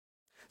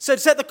So to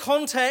set the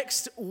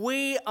context,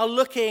 we are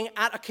looking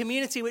at a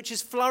community which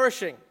is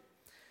flourishing.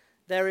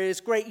 There is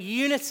great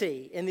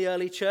unity in the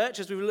early church,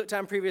 as we've looked at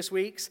in previous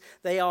weeks.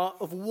 They are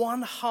of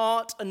one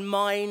heart and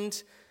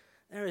mind.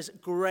 There is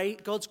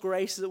God's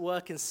grace is at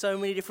work in so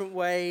many different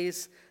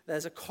ways. They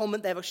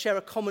share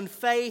a common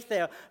faith.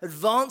 They are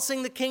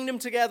advancing the kingdom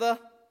together.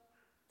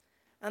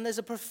 And there's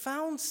a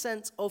profound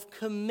sense of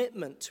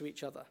commitment to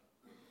each other,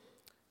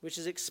 which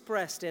is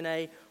expressed in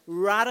a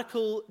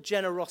radical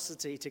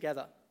generosity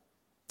together.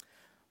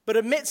 But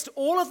amidst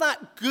all of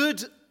that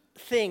good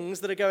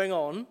things that are going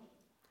on,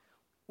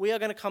 we are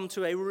going to come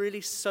to a really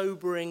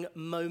sobering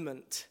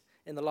moment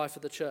in the life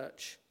of the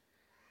church.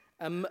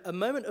 A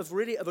moment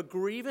of a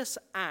grievous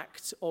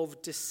act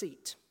of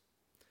deceit.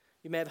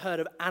 You may have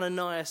heard of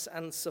Ananias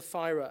and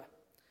Sapphira.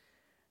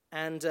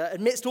 And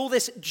amidst all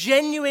this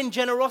genuine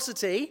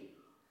generosity,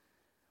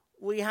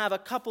 we have a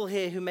couple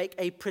here who make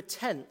a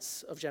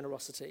pretense of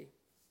generosity.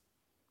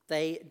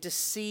 They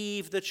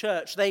deceive the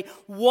church. They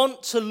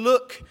want to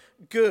look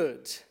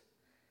good.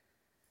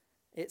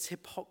 It's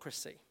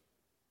hypocrisy.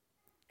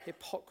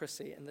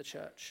 Hypocrisy in the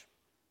church.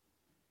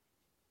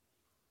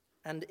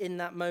 And in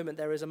that moment,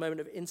 there is a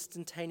moment of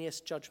instantaneous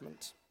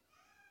judgment.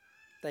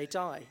 They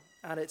die.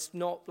 And it's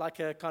not like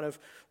a kind of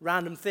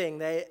random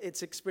thing.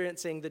 It's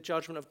experiencing the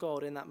judgment of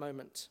God in that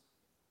moment.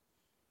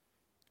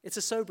 It's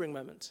a sobering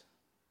moment.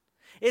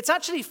 It's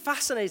actually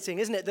fascinating,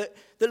 isn't it,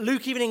 that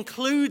Luke even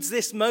includes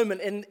this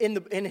moment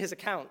in his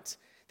account.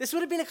 This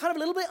would have been a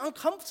little bit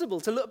uncomfortable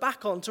to look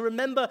back on, to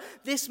remember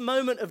this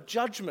moment of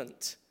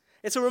judgment.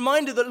 It's a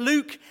reminder that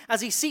Luke,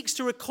 as he seeks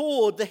to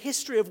record the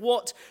history of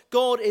what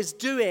God is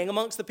doing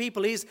amongst the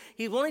people, he's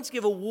wanting to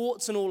give a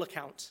warts and all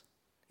account.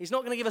 He's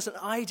not going to give us an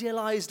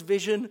idealized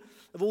vision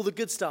of all the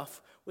good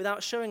stuff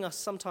without showing us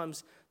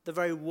sometimes the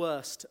very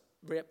worst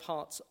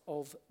parts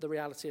of the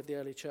reality of the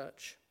early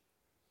church.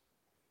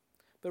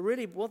 But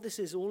really what this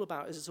is all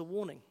about is it's a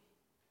warning.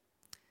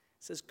 It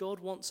says God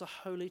wants a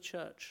holy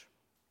church.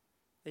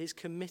 He's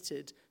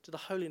committed to the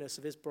holiness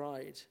of his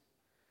bride.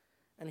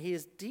 And he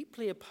is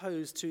deeply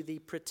opposed to the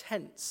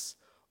pretense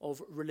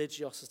of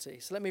religiosity.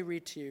 So let me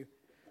read to you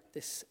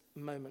this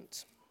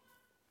moment.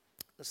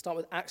 Let's start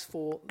with Acts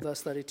 4,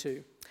 verse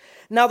 32.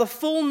 Now the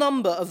full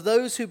number of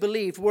those who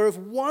believed were of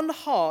one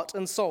heart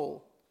and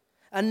soul.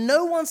 And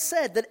no one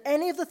said that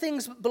any of the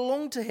things that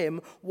belonged to him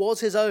was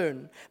his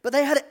own, but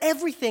they had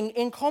everything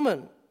in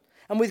common.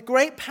 And with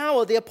great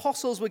power, the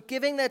apostles were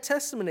giving their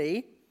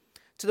testimony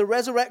to the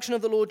resurrection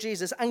of the Lord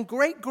Jesus, and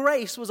great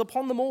grace was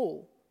upon them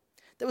all.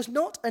 There was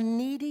not a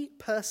needy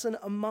person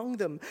among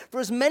them, for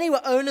as many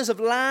were owners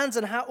of lands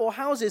or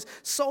houses,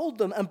 sold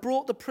them and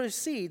brought the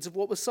proceeds of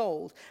what was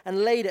sold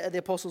and laid it at the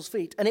apostles'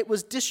 feet, and it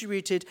was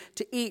distributed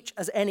to each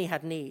as any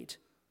had need.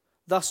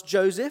 Thus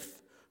Joseph,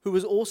 who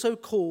was also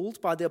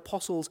called by the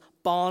apostles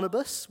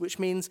Barnabas, which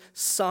means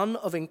son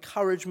of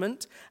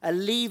encouragement, a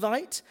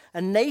Levite,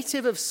 a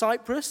native of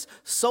Cyprus,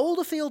 sold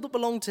a field that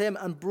belonged to him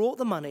and brought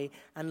the money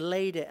and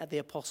laid it at the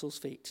apostles'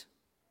 feet.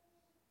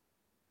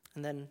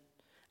 And then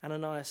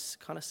Ananias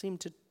kind of seemed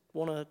to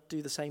want to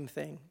do the same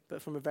thing,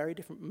 but from a very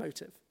different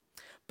motive.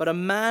 But a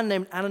man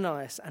named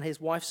Ananias and his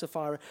wife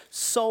Sapphira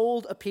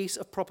sold a piece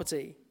of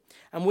property.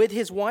 And with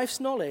his wife's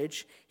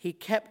knowledge, he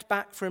kept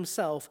back for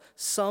himself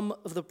some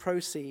of the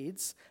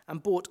proceeds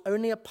and bought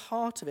only a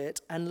part of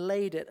it and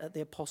laid it at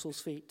the apostles'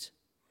 feet.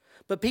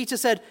 But Peter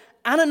said,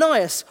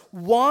 Ananias,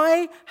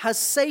 why has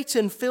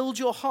Satan filled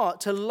your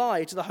heart to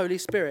lie to the Holy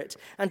Spirit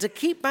and to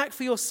keep back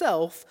for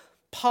yourself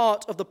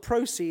part of the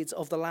proceeds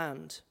of the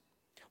land?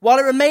 While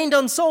it remained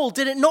unsold,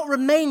 did it not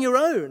remain your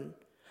own?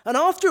 And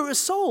after it was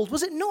sold,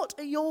 was it not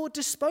at your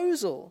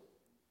disposal?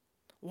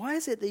 Why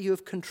is it that you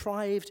have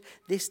contrived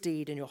this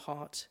deed in your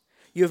heart?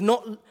 You have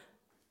not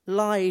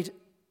lied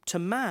to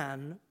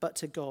man, but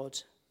to God.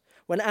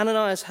 When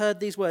Ananias heard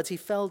these words, he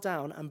fell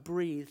down and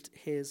breathed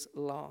his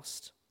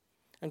last.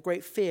 And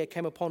great fear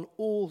came upon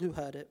all who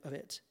heard of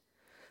it.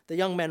 The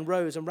young men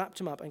rose and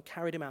wrapped him up and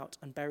carried him out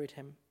and buried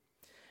him.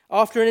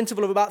 After an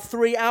interval of about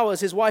 3 hours,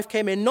 his wife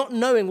came in, not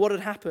knowing what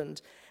had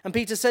happened. And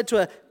Peter said to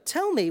her,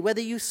 tell me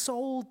whether you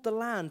sold the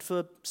land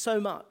for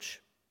so much.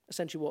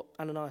 Essentially what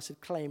Ananias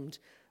had claimed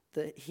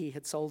that he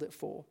had sold it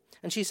for.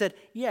 And she said,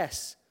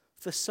 yes,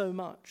 for so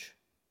much.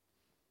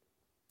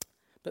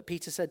 But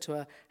Peter said to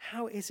her,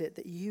 how is it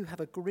that you have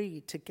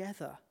agreed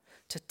together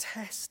to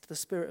test the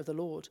Spirit of the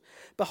Lord?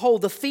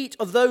 Behold, the feet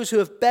of those who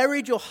have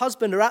buried your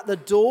husband are at the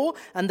door,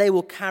 and they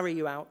will carry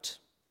you out.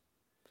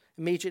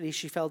 Immediately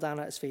she fell down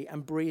at his feet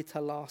and breathed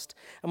her last.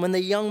 And when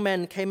the young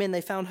men came in,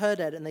 they found her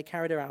dead, and they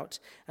carried her out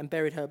and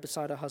buried her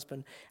beside her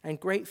husband.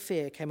 And great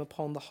fear came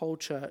upon the whole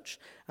church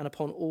and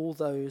upon all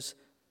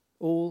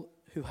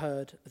who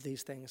heard of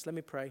these things. Let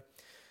me pray.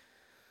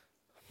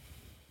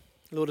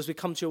 Lord, as we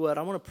come to your word,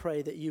 I want to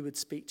pray that you would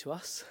speak to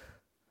us.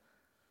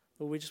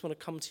 Lord, we just want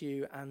to come to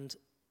you and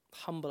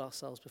humble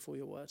ourselves before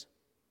your word.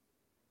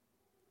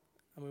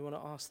 And we want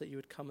to ask that you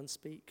would come and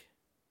speak,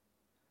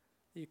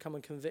 that you come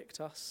and convict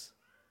us,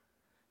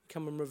 you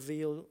come and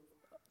reveal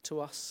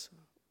to us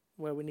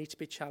where we need to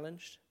be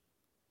challenged.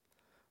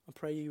 I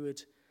pray you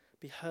would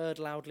be heard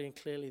loudly and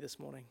clearly this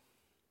morning.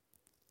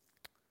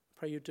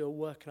 Pray you'd do a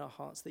work in our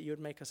hearts, that you would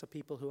make us a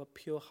people who are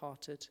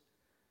pure-hearted,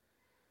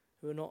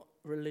 who are not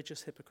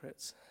religious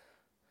hypocrites,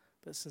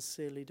 but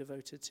sincerely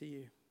devoted to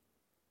you.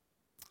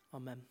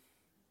 Amen.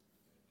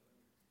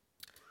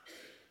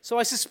 So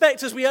I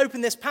suspect as we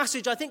open this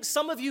passage, I think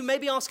some of you may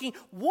be asking,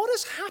 what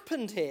has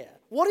happened here?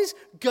 What is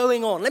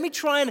going on? Let me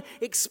try and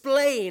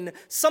explain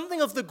something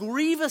of the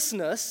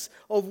grievousness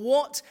of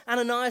what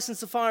Ananias and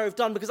Sapphira have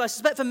done, because I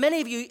suspect for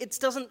many of you it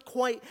doesn't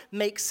quite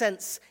make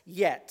sense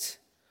yet.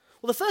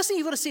 Well, the first thing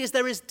you've got to see is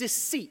there is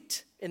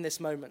deceit in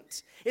this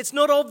moment. It's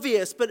not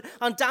obvious, but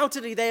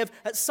undoubtedly they have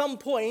at some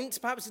point,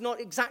 perhaps it's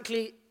not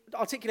exactly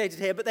articulated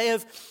here, but they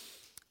have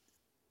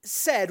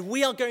said,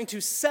 we are going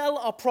to sell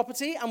our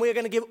property and we are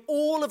going to give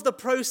all of the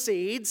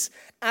proceeds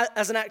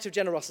as an act of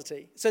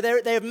generosity. So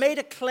they have made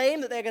a claim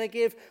that they're going to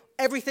give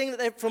everything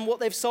from what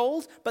they've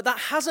sold, but that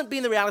hasn't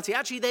been the reality.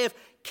 Actually, they have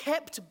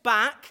kept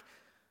back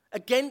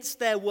against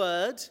their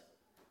word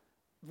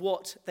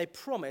what they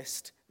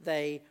promised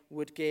they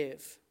would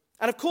give.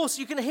 And of course,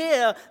 you can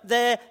hear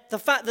the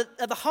fact that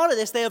at the heart of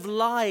this, they have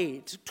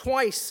lied.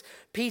 Twice,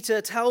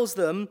 Peter tells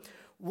them,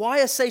 why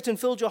has Satan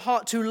filled your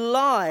heart to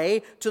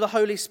lie to the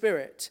Holy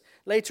Spirit?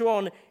 Later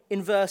on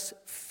in verse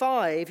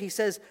 5, he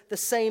says the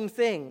same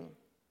thing.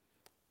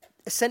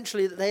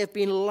 Essentially, that they have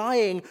been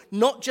lying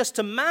not just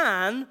to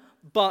man,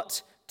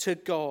 but to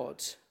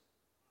God.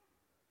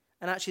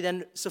 And actually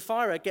then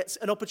Sapphira gets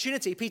an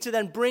opportunity. Peter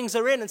then brings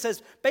her in and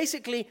says,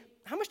 basically,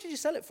 how much did you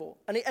sell it for?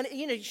 And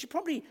she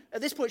probably,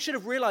 at this point, should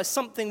have realized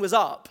something was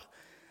up.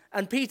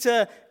 And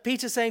Peter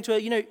saying to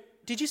her,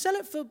 did you sell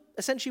it for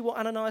essentially what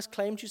Ananias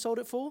claimed you sold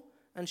it for?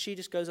 And she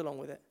just goes along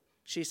with it.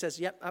 She says,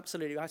 yep,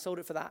 absolutely, I sold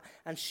it for that.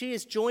 And she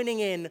is joining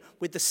in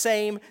with the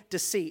same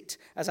deceit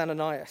as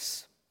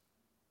Ananias.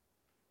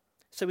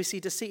 So we see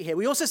deceit here.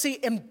 We also see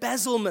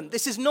embezzlement.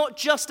 This is not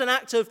just an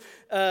act of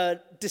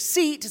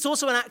deceit, it's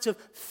also an act of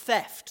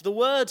theft. The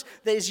word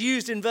that is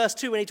used in verse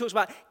 2 when he talks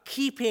about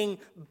keeping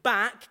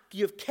back,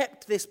 you've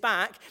kept this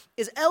back,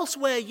 is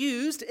elsewhere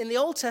used in the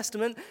Old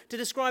Testament to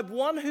describe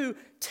one who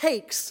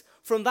takes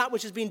from that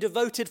which has been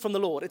devoted from the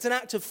Lord. It's an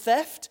act of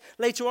theft.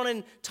 Later on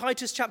in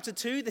Titus chapter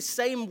 2, the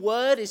same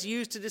word is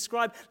used to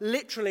describe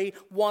literally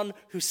one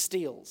who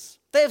steals.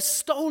 They have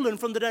stolen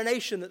from the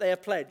donation that they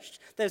have pledged.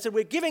 They have said,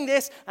 we're giving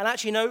this, and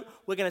actually, no,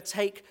 we're going to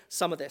take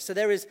some of this. So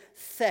there is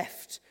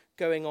theft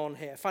going on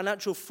here.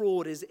 Financial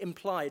fraud is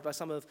implied by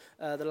some of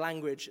the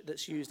language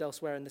that's used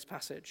elsewhere in this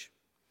passage.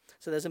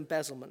 So there's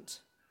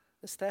embezzlement.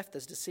 There's theft,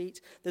 there's deceit.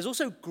 There's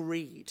also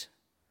greed.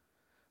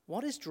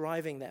 What is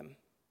driving them?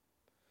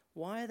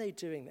 Why are they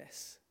doing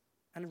this?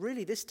 And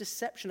really, this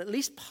deception, at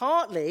least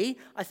partly,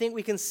 I think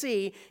we can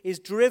see, is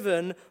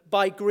driven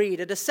by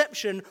greed. A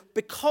deception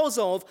because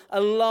of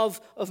a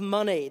love of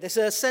money. There's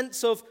a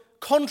sense of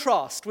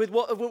contrast with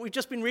what we've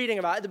just been reading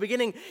about at the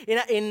beginning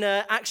in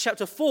Acts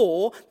chapter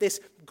 4. This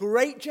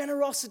great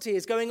generosity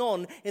is going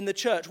on in the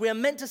church. We are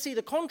meant to see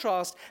the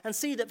contrast and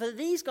see that for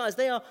these guys,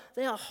 they are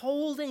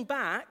holding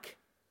back.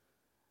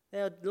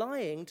 They are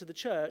lying to the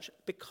church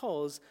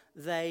because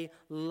they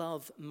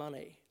love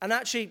money. And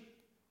actually,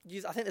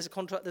 I think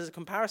there's a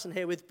comparison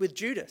here with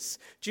Judas.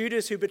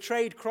 Judas, who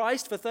betrayed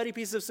Christ for 30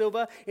 pieces of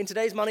silver, in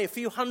today's money, a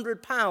few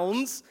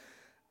 £100.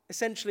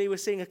 Essentially, we're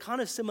seeing a kind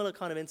of similar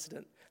kind of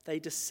incident. They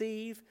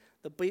deceive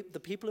the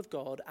people of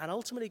God and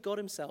ultimately God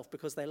himself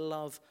because they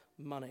love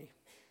money.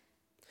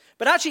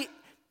 But actually,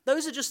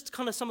 those are just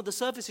kind of some of the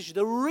surface issues.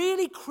 The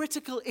really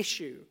critical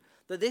issue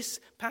that this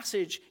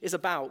passage is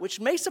about,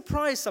 which may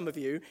surprise some of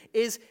you,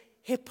 is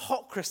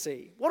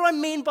hypocrisy. What do I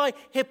mean by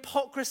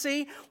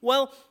hypocrisy?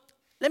 Well,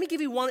 let me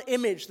give you one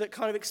image that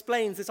kind of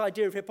explains this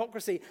idea of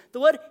hypocrisy. The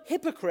word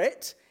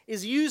hypocrite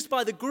is used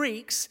by the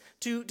Greeks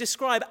to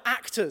describe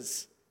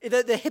actors.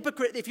 The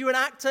hypocrite, if you were an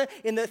actor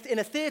in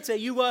a theater,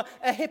 you were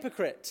a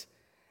hypocrite.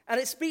 And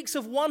it speaks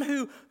of one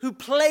who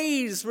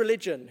plays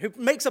religion, who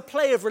makes a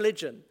play of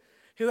religion,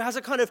 who has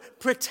a kind of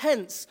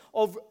pretense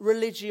of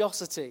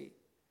religiosity.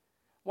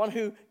 One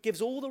who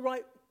gives all the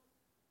right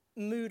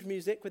mood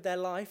music with their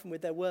life and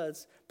with their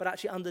words, but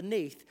actually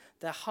underneath,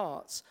 their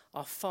hearts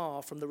are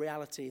far from the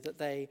reality that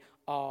they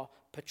are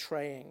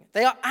portraying.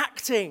 They are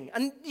acting.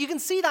 And you can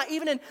see that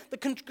even in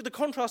the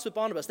contrast with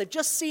Barnabas. They've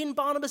just seen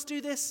Barnabas do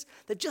this.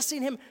 They've just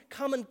seen him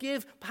come and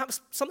give perhaps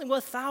something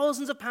worth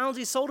thousands of pounds.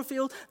 He sold a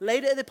field,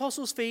 laid it at the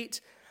apostles' feet.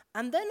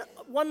 And then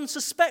one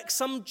suspects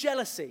some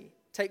jealousy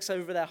takes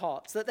over their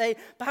hearts, that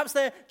perhaps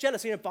they're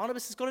jealous.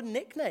 Barnabas has got a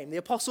nickname. The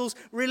apostles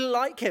really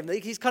like him.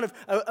 He's kind of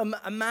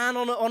a man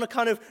on a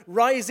kind of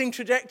rising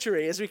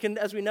trajectory, as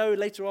we know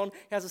later on.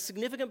 He has a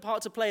significant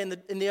part to play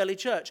in the early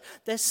church.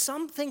 There's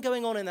something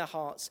going on in their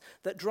hearts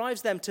that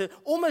drives them to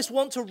almost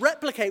want to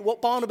replicate what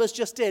Barnabas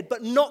just did,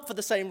 but not for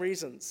the same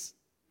reasons.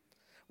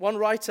 One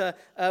writer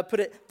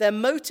put it, their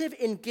motive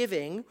in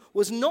giving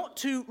was not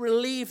to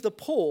relieve the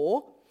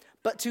poor,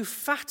 but to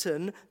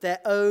fatten their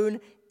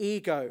own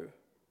ego.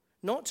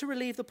 Not to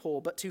relieve the poor,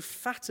 but to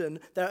fatten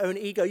their own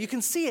ego. You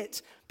can see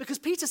it because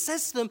Peter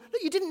says to them,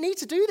 look, you didn't need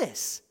to do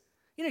this.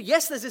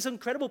 Yes, there's this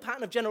incredible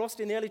pattern of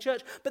generosity in the early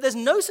church, but there's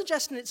no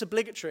suggestion it's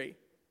obligatory.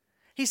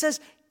 He says,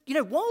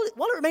 while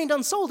it remained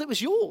unsold, it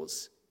was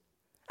yours.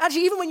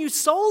 Actually, even when you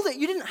sold it,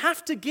 you didn't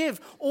have to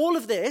give all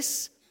of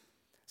this.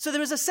 So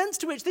there is a sense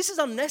to which this is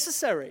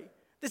unnecessary.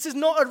 This is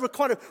not a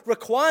kind of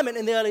requirement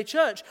in the early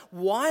church.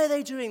 Why are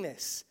they doing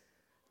this?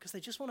 Because they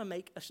just want to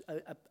make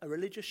a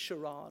religious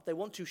charade. They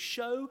want to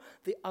show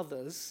the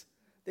others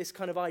this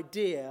kind of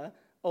idea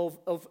of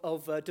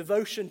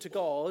devotion to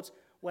God,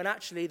 when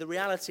actually the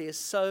reality is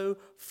so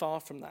far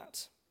from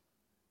that.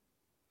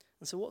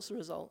 And so what's the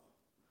result?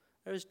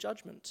 There is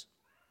judgment.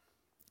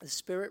 The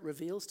Spirit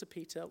reveals to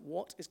Peter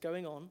what is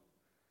going on,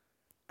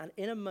 and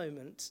in a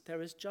moment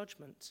there is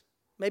judgment.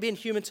 Maybe in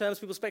human terms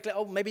people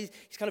speculate, maybe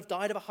he's kind of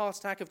died of a heart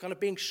attack, of kind of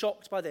being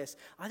shocked by this.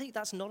 I think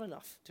that's not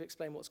enough to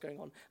explain what's going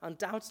on.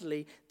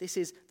 Undoubtedly, this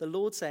is the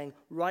Lord saying,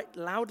 right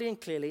loudly and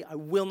clearly, I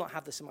will not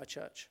have this in my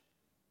church.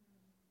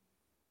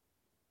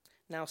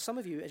 Now, some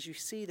of you, as you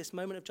see this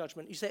moment of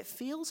judgment, you say, it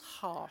feels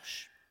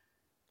harsh.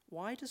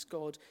 Why does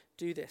God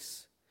do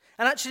this?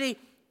 And actually,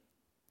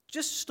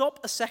 just stop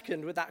a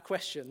second with that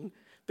question,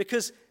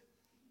 because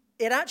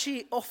it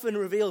actually often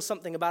reveals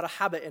something about a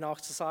habit in our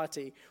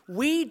society.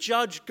 We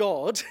judge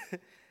God.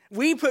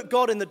 We put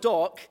God in the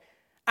dock.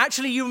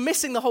 Actually, you're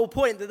missing the whole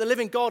point that the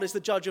living God is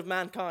the judge of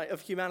mankind,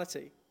 of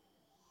humanity.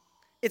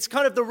 It's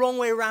kind of the wrong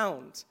way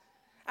around.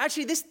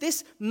 Actually,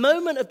 this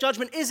moment of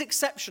judgment is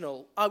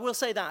exceptional. I will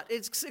say that.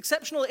 It's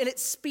exceptional in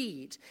its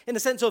speed, in the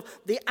sense of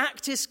the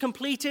act is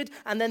completed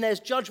and then there's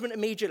judgment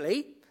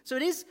immediately. So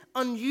it is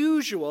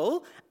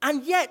unusual,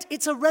 and yet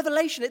it's a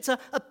revelation. It's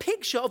a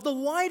picture of the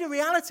wider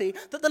reality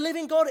that the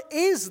living God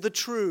is the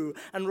true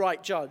and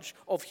right judge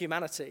of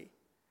humanity.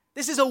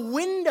 This is a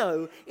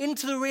window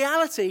into the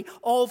reality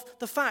of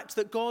the fact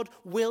that God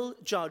will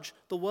judge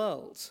the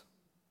world.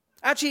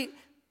 Actually,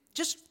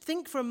 just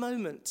think for a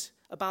moment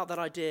about that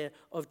idea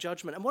of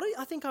judgment. And what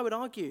I think I would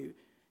argue,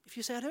 if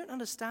you say, I don't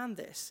understand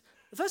this,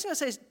 the first thing I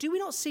say is, do we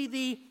not see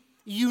the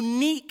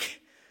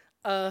unique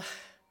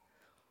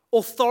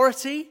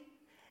authority,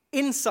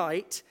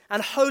 insight,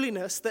 and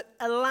holiness that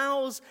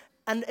allows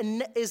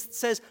and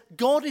says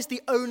God is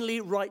the only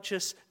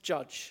righteous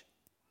judge?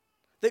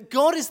 That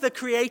God is the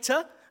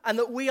creator and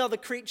that we are the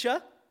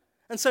creature.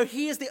 And so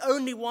he is the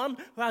only one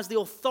who has the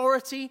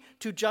authority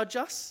to judge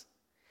us.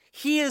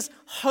 He is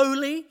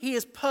holy. He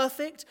is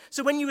perfect.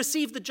 So when you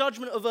receive the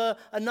judgment of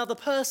another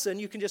person,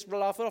 you can just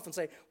laugh it off and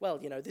say, well,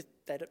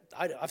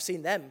 I've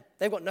seen them.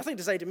 They've got nothing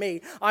to say to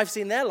me. I've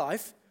seen their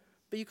life.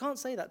 But you can't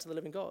say that to the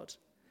living God,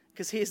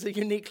 because he is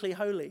uniquely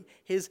holy.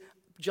 His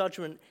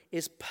judgment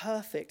is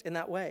perfect in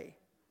that way.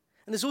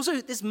 And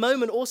this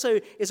moment also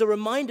is a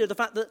reminder of the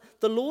fact that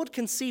the Lord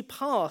can see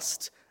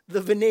past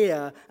the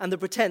veneer and the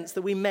pretense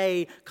that we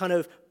may kind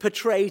of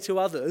portray to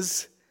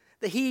others,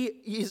 that he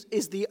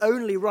is the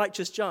only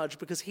righteous judge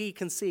because he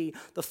can see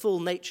the full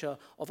nature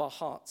of our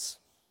hearts.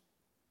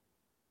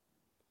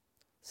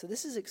 So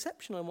this is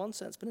exceptional in one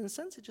sense, but in a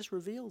sense it just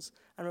reveals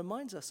and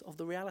reminds us of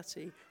the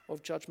reality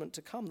of judgment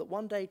to come, that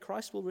one day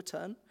Christ will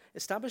return,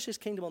 establish his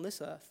kingdom on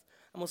this earth,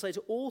 and will say to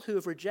all who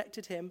have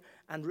rejected him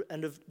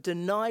and have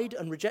denied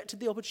and rejected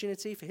the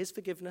opportunity for his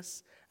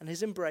forgiveness and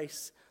his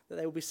embrace, that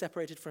they will be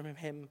separated from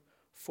him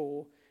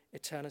for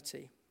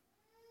eternity.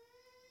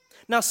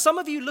 Now, some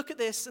of you look at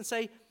this and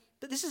say,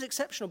 but this is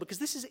exceptional because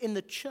this is in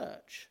the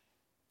church.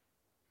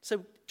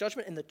 So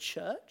judgment in the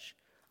church?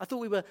 I thought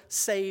we were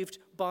saved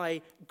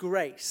by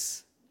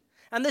grace.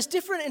 And there's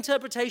different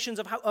interpretations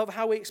of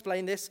how we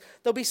explain this.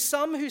 There'll be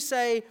some who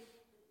say,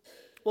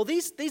 well,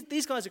 these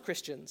guys are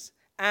Christians.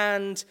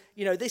 And,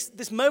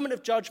 this moment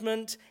of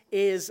judgment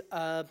is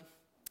a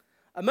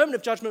moment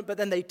of judgment, but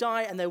then they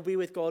die and they'll be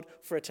with God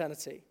for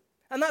eternity.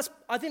 And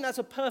I think that's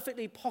a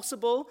perfectly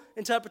possible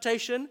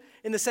interpretation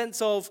in the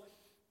sense of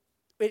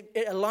it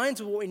aligns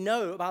with what we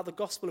know about the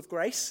gospel of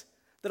grace,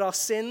 that our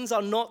sins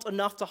are not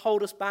enough to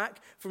hold us back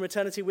from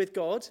eternity with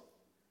God,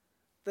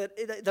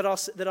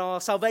 that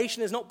our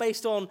salvation is not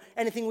based on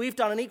anything we've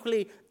done, and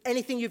equally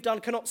anything you've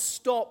done cannot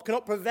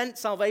prevent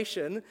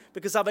salvation,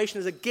 because salvation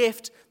is a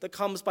gift that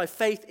comes by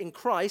faith in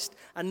Christ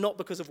and not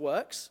because of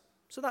works.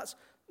 So that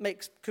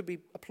could be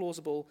a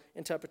plausible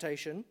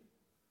interpretation.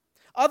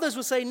 Others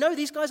will say, no,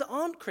 these guys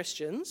aren't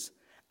Christians.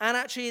 And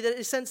actually, there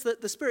is a sense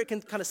that the Spirit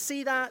can kind of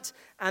see that,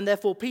 and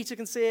therefore Peter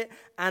can see it,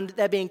 and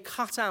they're being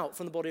cut out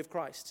from the body of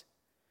Christ.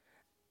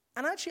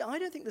 And actually, I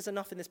don't think there's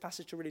enough in this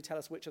passage to really tell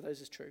us which of those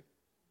is true.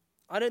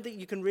 I don't think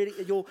you can really,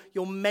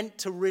 you're meant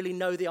to really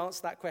know the answer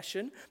to that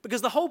question,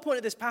 because the whole point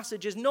of this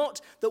passage is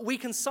not that we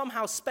can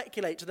somehow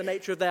speculate to the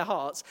nature of their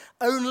hearts.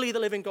 Only the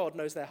living God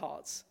knows their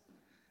hearts.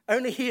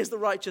 Only he is the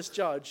righteous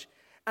judge.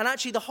 And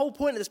actually, the whole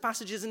point of this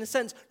passage is, in a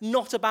sense,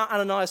 not about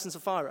Ananias and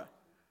Sapphira.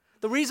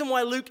 The reason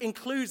why Luke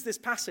includes this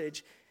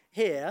passage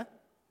here,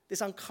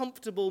 this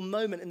uncomfortable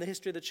moment in the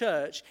history of the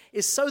church,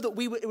 is so that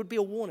it would be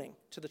a warning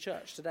to the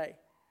church today.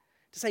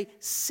 To say,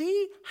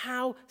 see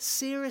how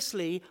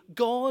seriously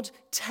God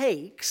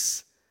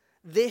takes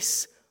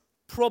this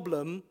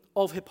problem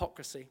of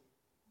hypocrisy.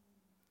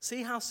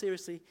 See how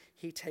seriously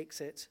he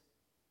takes it.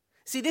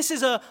 See, this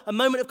is a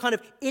moment of kind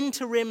of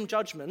interim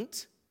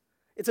judgment.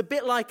 It's a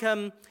bit like,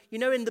 in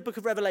the book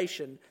of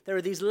Revelation, there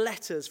are these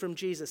letters from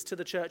Jesus to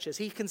the churches.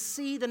 He can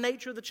see the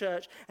nature of the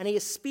church, and he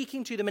is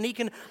speaking to them, and he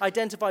can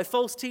identify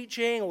false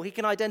teaching, or he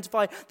can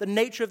identify the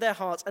nature of their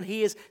hearts, and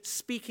he is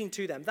speaking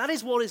to them. That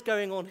is what is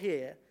going on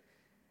here.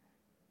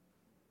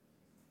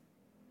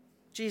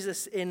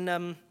 Jesus,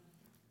 in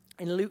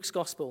Luke's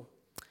gospel,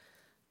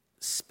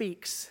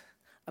 speaks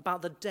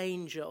about the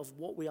danger of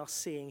what we are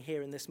seeing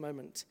here in this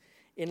moment.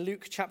 In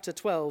Luke chapter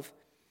 12,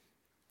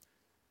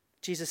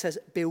 Jesus says,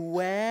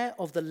 "Beware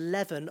of the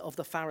leaven of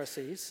the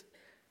Pharisees,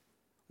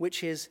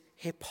 which is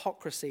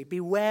hypocrisy."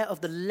 Beware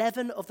of the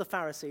leaven of the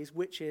Pharisees,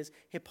 which is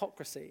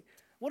hypocrisy.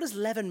 What does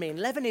leaven mean?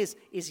 Leaven is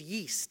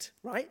yeast,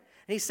 right?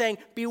 And he's saying,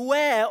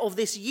 beware of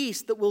this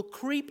yeast that will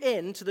creep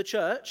into the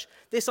church,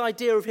 this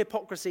idea of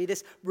hypocrisy,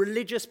 this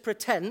religious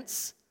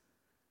pretense.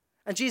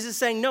 And Jesus is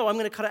saying, no, I'm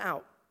going to cut it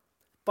out.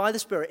 By the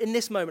Spirit, in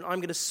this moment, I'm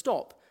going to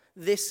stop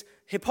this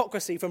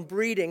hypocrisy from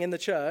breeding in the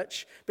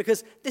church,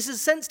 because this is a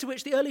sense to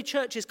which the early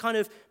church is kind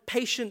of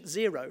patient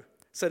zero,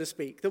 so to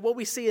speak. That what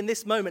we see in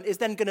this moment is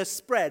then going to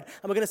spread,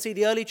 and we're going to see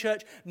the early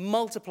church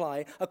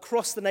multiply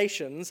across the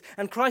nations.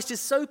 And Christ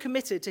is so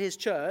committed to his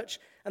church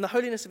and the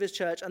holiness of his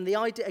church and the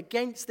idea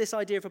against this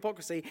idea of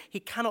hypocrisy, he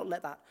cannot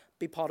let that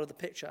be part of the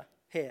picture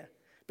here,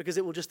 because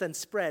it will just then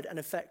spread and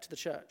affect the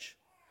church.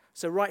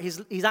 So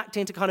he's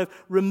acting to kind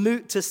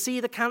of to see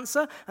the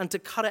cancer and to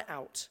cut it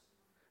out.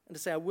 And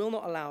to say, I will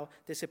not allow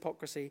this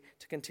hypocrisy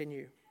to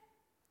continue.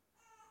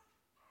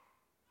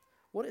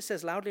 What it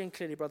says loudly and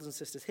clearly, brothers and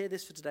sisters, hear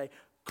this for today.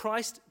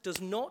 Christ does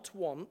not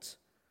want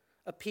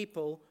a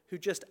people who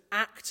just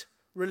act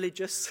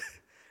religious,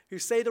 who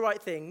say the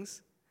right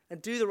things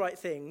and do the right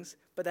things,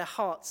 but their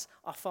hearts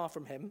are far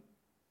from him.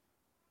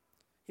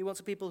 He wants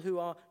a people who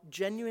are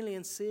genuinely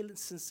and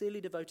sincerely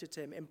devoted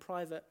to him in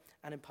private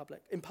and in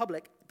public. In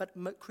public, but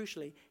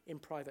crucially, in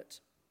private.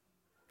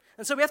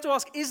 And so we have to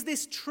ask, is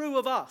this true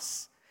of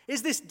us?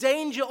 Is this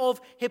danger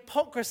of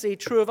hypocrisy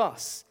true of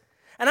us?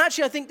 And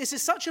actually, I think this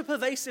is such a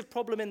pervasive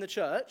problem in the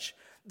church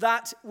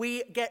that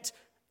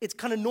it's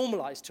kind of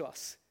normalized to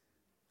us.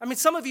 I mean,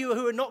 some of you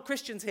who are not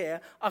Christians here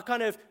are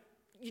kind of,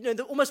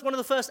 almost one of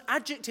the first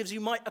adjectives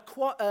you might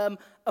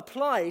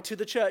apply to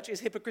the church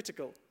is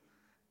hypocritical.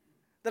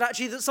 That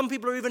some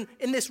people are even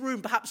in this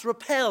room perhaps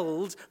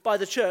repelled by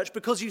the church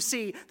because you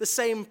see the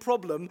same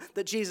problem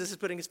that Jesus is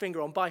putting his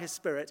finger on by his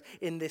Spirit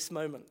in this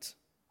moment.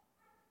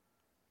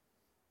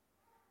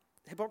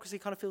 Hypocrisy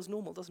kind of feels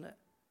normal, doesn't it?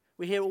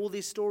 We hear all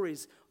these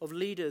stories of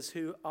leaders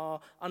who are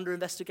under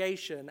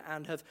investigation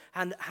and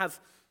have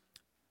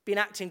been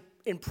acting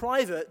in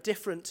private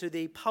different to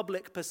the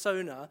public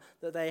persona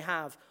that they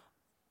have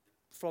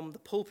from the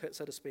pulpit,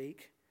 so to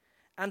speak.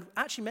 And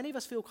actually, many of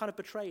us feel kind of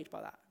betrayed by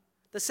that.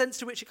 The sense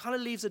to which it kind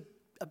of leaves a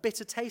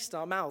bitter taste in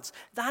our mouths.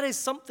 That is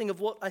something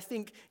of what I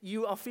think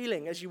you are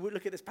feeling as you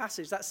look at this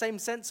passage. That same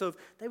sense of,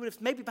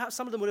 perhaps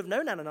some of them would have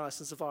known Ananias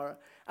and Sapphira,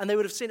 and they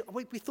would have seen,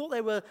 we thought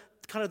they were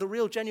kind of the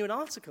real, genuine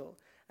article,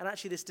 and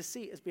actually this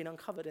deceit has been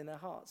uncovered in their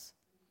hearts.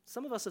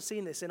 Some of us have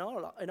seen this in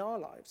our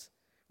lives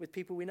with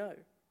people we know.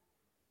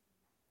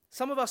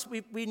 Some of us,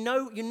 we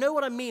know, you know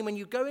what I mean when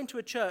you go into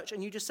a church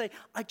and you just say,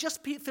 I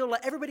just feel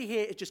like everybody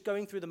here is just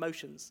going through the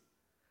motions.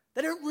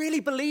 They don't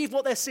really believe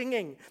what they're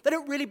singing. They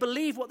don't really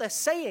believe what they're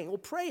saying or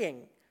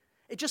praying.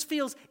 It just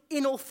feels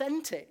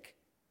inauthentic.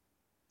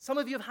 Some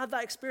of you have had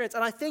that experience,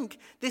 and I think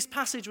this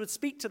passage would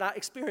speak to that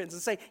experience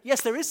and say,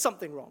 yes, there is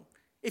something wrong.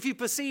 If you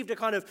perceived a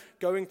kind of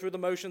going through the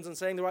motions and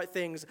saying the right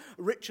things,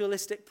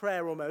 ritualistic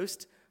prayer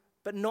almost,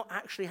 but not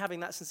actually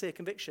having that sincere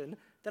conviction,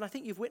 then I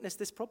think you've witnessed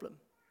this problem.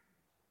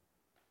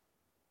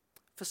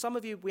 For some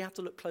of you, we have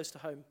to look close to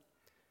home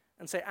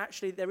and say,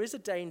 actually, there is a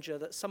danger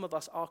that some of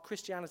us, our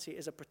Christianity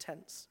is a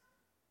pretense.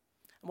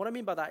 And what I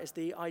mean by that is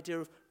the idea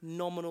of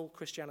nominal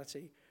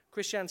Christianity.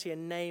 Christianity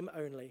in name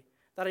only.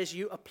 That is,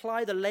 you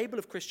apply the label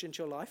of Christian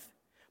to your life,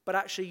 but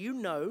actually you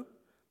know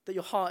that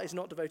your heart is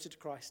not devoted to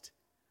Christ,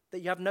 that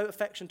you have no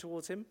affection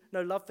towards him,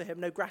 no love for him,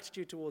 no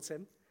gratitude towards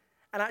him.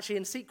 And actually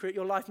in secret,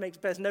 your life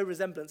bears no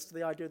resemblance to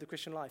the idea of the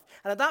Christian life.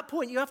 And at that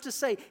point, you have to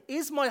say,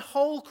 is my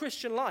whole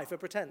Christian life a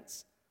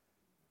pretense?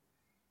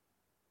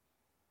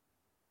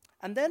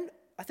 And then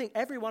I think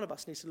every one of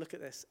us needs to look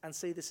at this and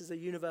see this is a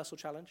universal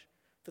challenge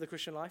for the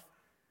Christian life.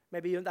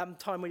 Maybe you're in that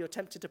time where you're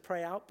tempted to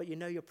pray out, but you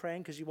know you're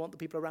praying because you want the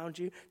people around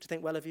you to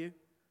think well of you.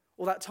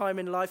 Or that time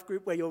in life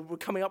group where you're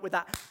coming up with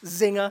that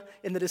zinger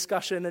in the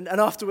discussion, and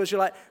afterwards you're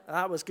like,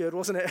 that was good,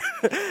 wasn't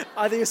it?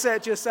 Either you say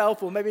it to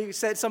yourself or maybe you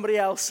say it to somebody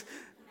else.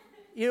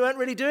 You weren't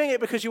really doing it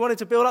because you wanted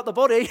to build up the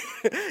body.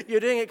 You're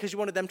doing it because you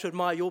wanted them to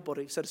admire your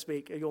body, so to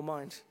speak, or your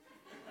mind.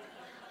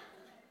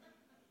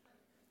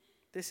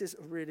 This is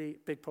a really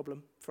big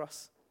problem for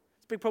us.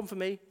 It's a big problem for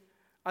me.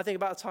 I think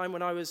about a time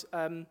when I was,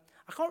 I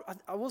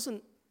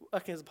wasn't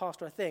working as a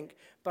pastor, I think,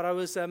 but I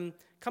was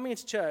coming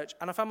into church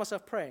and I found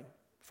myself praying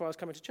before I was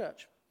coming to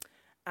church.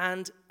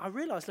 And I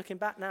realized, looking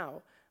back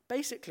now,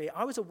 basically,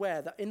 I was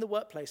aware that in the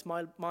workplace,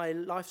 my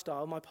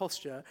lifestyle, my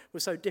posture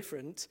was so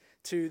different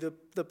to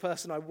the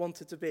person I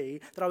wanted to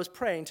be that I was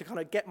praying to kind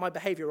of get my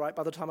behavior right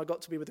by the time I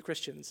got to be with the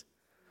Christians.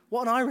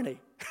 What an irony.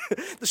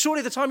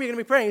 Surely the time you're going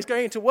to be praying is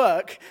going into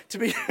work to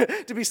be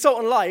to be salt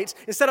and light.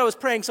 Instead, I was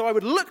praying so I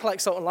would look like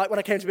salt and light when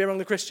I came to be among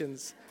the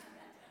Christians.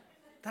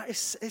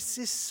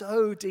 It's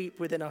so deep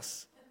within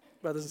us,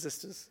 brothers and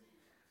sisters.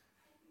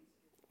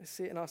 We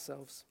see it in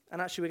ourselves. And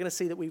actually, we're going to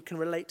see that we can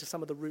relate to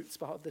some of the roots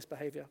of this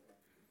behavior.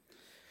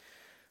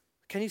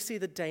 Can you see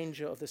the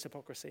danger of this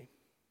hypocrisy?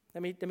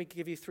 Let me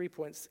give you 3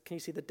 points. Can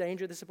you see the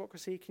danger of this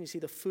hypocrisy? Can you see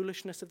the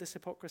foolishness of this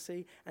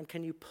hypocrisy? And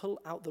can you pull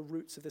out the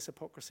roots of this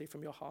hypocrisy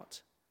from your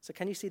heart? So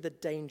can you see the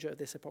danger of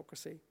this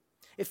hypocrisy?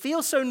 It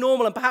feels so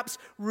normal and perhaps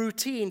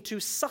routine to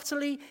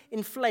subtly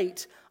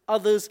inflate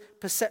others'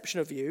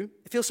 perception of you.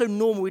 It feels so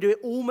normal. We do it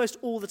almost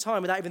all the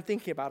time without even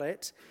thinking about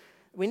it.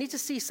 We need to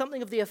see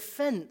something of the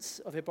offense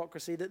of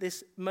hypocrisy that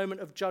this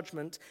moment of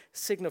judgment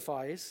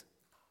signifies.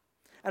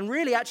 And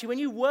really, actually, when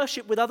you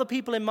worship with other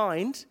people in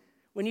mind,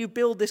 when you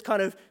build this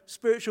kind of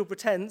spiritual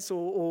pretense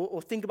or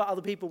think about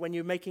other people when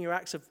you're making your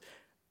acts of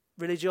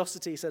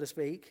religiosity, so to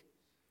speak,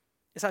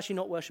 it's actually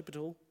not worship at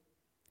all.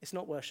 It's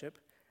not worship.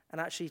 And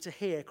actually to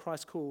hear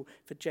Christ's call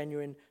for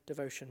genuine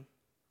devotion.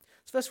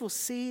 So first of all,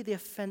 see the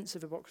offense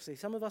of hypocrisy.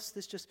 Some of us,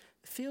 this just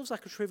feels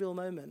like a trivial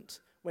moment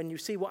when you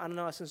see what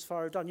Ananias and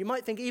Sapphira have done. You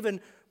might think even,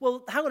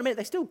 well, hang on a minute,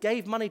 they still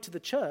gave money to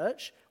the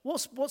church.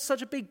 What's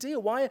such a big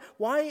deal?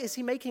 Why is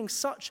he making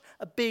such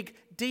a big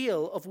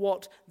deal of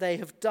what they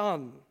have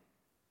done?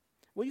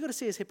 What you've got to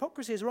see is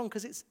hypocrisy is wrong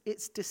because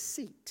it's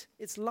deceit.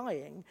 It's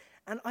lying.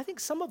 And I think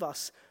some of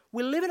us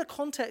will live in a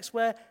context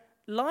where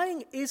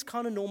lying is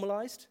kind of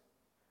normalized.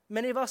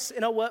 Many of us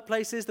in our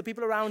workplaces, the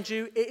people around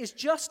you, it is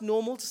just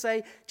normal to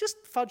say, just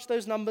fudge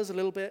those numbers a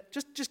little bit.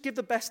 Just give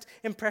the best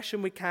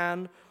impression we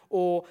can.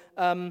 Or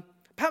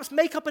perhaps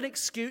make up an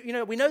excuse. You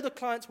know, we know the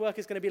client's work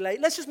is going to be late.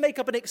 Let's just make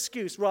up an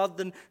excuse rather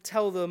than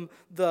tell them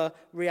the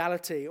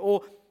reality.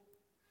 Or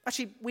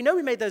actually, we know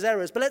we made those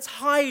errors, but let's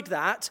hide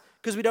that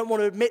because we don't want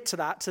to admit to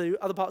that to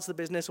other parts of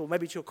the business or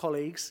maybe to your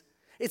colleagues.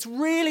 It's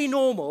really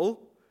normal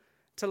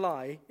to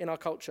lie in our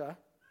culture.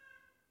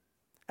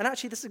 And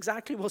actually, this is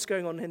exactly what's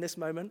going on in this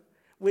moment.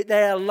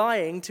 They are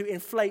lying to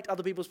inflate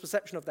other people's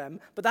perception of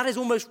them, but that is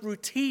almost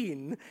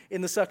routine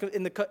in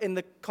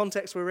the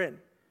context we're in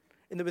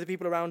with the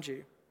people around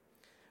you.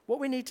 What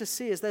we need to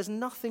see is there's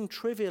nothing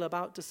trivial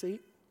about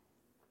deceit.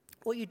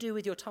 What you do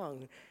with your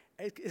tongue,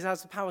 it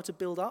has the power to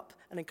build up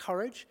and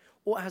encourage,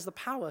 or it has the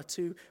power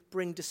to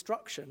bring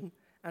destruction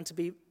and to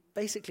be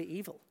basically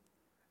evil.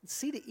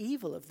 See the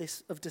evil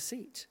of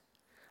deceit.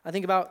 I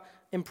think about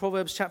in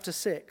Proverbs chapter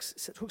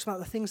 6, it talks about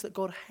the things that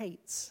God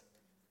hates.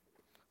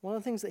 One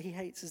of the things that he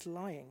hates is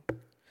lying.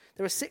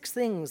 There are 6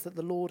 things that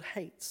the Lord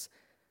hates.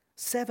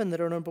 7 that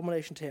are an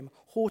abomination to him.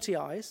 Haughty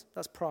eyes,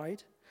 that's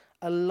pride.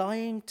 A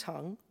lying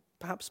tongue,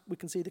 perhaps we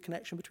can see the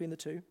connection between the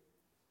two.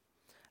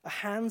 A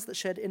hands that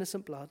shed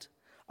innocent blood.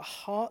 A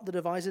heart that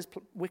devises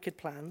wicked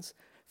plans.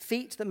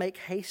 Feet that make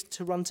haste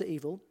to run to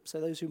evil, so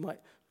those who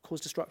might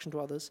cause destruction to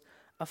others.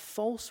 A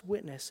false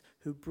witness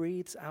who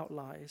breathes out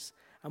lies.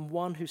 And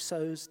one who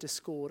sows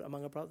discord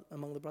among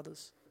the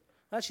brothers.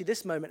 Actually,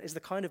 this moment is the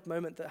kind of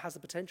moment that has the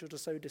potential to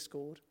sow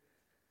discord.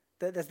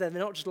 They're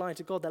not just lying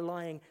to God, they're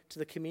lying to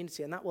the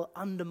community, and that will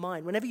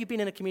undermine. Whenever you've been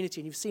in a community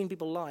and you've seen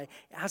people lie,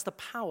 it has the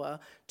power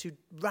to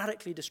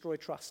radically destroy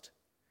trust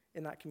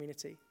in that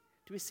community.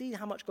 Do we see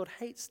how much God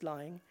hates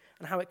lying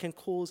and how it can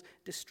cause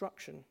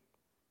destruction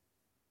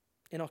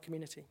in our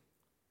community?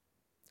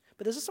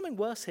 But there's something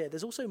worse here.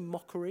 There's also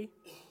mockery.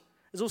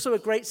 There's also a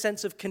great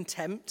sense of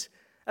contempt,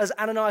 as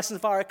Ananias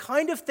and Sapphira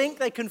kind of think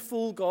they can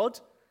fool God.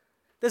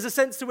 There's a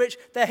sense to which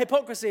their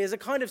hypocrisy is a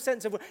kind of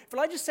sense of, if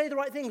I just say the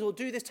right things or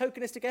do this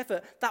tokenistic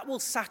effort, that will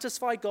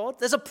satisfy God.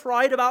 There's a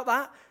pride about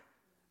that,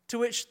 to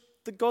which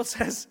God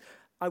says,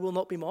 I will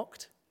not be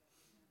mocked.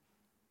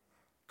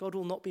 God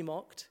will not be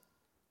mocked.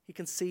 He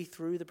can see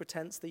through the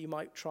pretense that you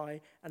might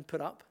try and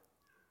put up.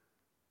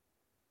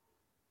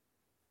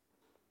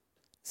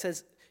 It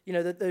says,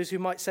 that those who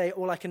might say,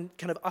 I can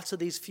kind of utter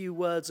these few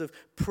words of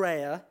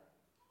prayer,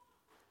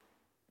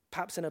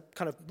 perhaps in a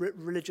kind of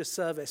religious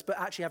service, but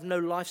actually have no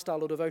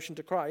lifestyle or devotion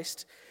to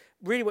Christ.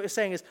 Really what you're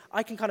saying is,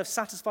 I can kind of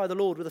satisfy the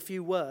Lord with a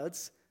few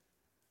words.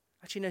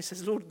 Actually, no, it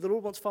says the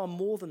Lord wants far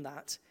more than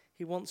that.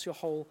 He wants your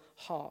whole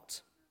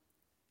heart.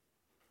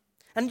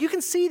 And you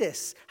can see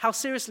this, how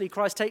seriously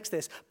Christ takes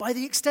this, by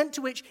the extent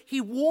to which he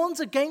warns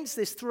against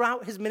this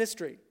throughout his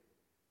ministry.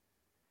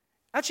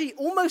 Actually,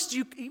 almost,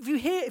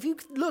 if you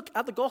look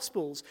at the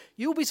Gospels,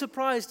 you'll be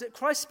surprised that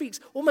Christ speaks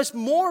almost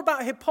more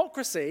about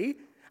hypocrisy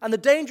and the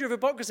danger of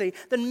hypocrisy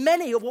than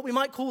many of what we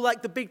might call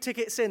like the big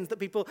ticket sins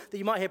that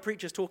you might hear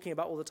preachers talking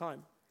about all the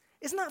time.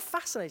 Isn't that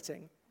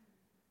fascinating?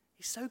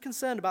 He's so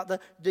concerned about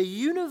the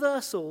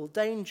universal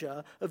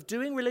danger of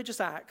doing religious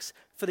acts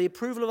for the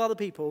approval of other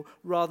people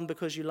rather than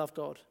because you love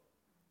God.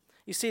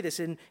 You see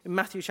this in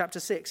Matthew chapter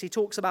 6. He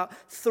talks about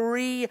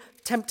 3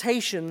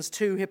 temptations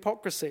to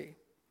hypocrisy.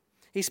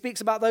 He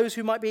speaks about those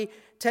who might be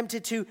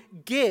tempted to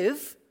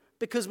give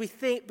because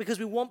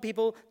we want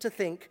people to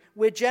think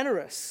we're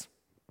generous.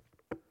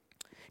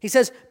 He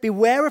says,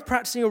 beware of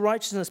practicing your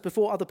righteousness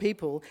before other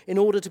people in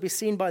order to be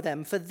seen by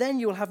them, for then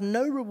you will have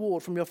no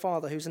reward from your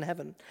Father who's in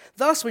heaven.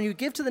 Thus, when you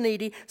give to the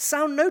needy,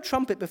 sound no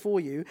trumpet before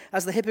you,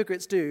 as the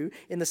hypocrites do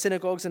in the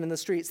synagogues and in the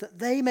streets, that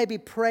they may be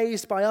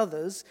praised by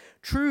others.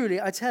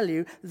 Truly, I tell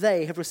you,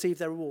 they have received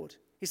their reward.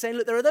 He's saying,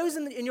 look, there are those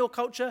in your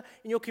culture,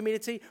 in your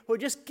community, who are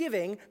just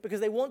giving because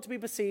they want to be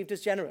perceived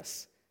as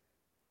generous.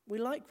 We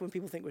like when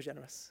people think we're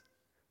generous.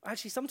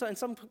 Actually, sometimes in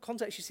some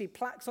contexts you see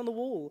plaques on the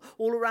wall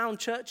all around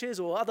churches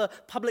or other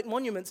public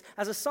monuments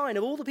as a sign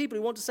of all the people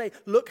who want to say,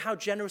 look how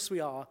generous we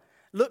are,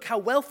 look how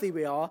wealthy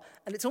we are,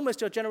 and it's almost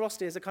your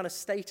generosity as a kind of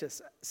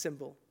status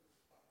symbol.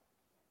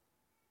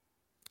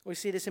 We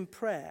see this in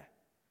prayer.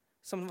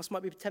 Some of us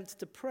might be tempted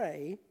to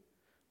pray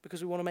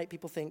because we want to make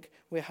people think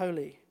we're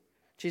holy.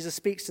 Jesus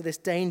speaks to this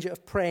danger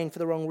of praying for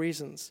the wrong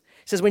reasons.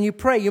 He says, when you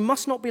pray, you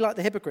must not be like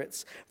the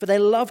hypocrites, for they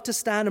love to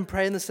stand and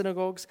pray in the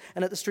synagogues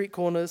and at the street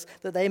corners,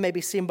 that they may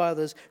be seen by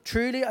others.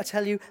 Truly, I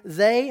tell you,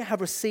 they have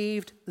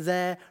received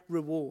their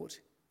reward.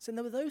 So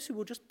there were those who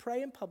will just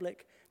pray in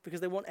public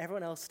because they want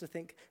everyone else to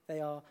think they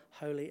are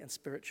holy and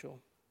spiritual.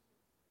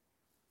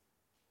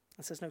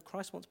 And says, no,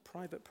 Christ wants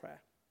private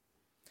prayer.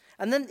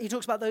 And then he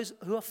talks about those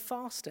who are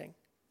fasting.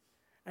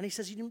 And he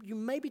says, you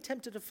may be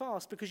tempted to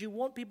fast because you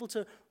want people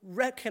to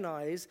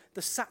recognize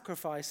the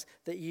sacrifice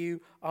that you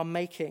are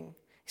making.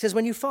 He says,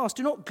 when you fast,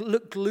 do not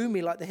look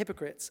gloomy like the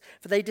hypocrites,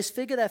 for they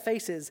disfigure their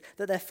faces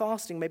that their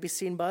fasting may be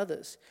seen by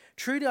others.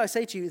 Truly, I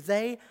say to you,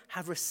 they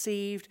have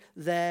received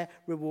their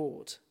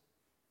reward.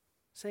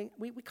 Saying,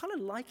 we kind of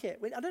like it.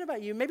 I don't know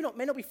about you, may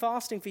not be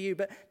fasting for you,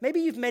 but maybe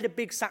you've made a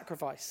big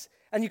sacrifice.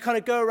 And you kind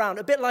of go around,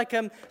 a bit like,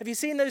 have you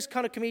seen those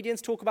kind of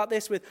comedians talk about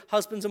this with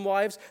husbands and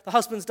wives? The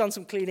husband's done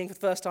some cleaning for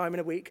the first time in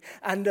a week,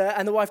 and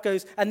the wife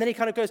goes, and then he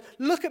kind of goes,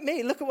 look at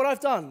me, look at what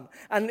I've done,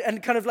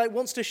 and kind of like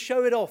wants to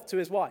show it off to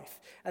his wife.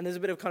 And there's a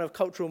bit of kind of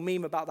cultural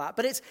meme about that.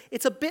 But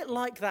it's a bit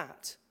like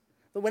that.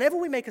 But whenever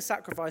we make a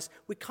sacrifice,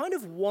 we kind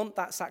of want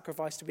that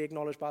sacrifice to be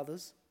acknowledged by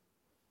others.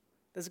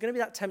 There's going to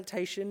be that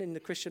temptation in the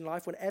Christian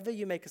life, whenever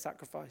you make a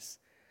sacrifice,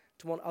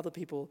 to want other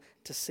people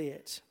to see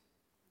it.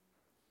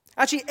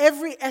 Actually,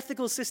 every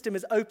ethical system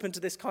is open to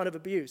this kind of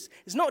abuse.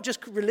 It's not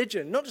just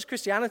religion, not just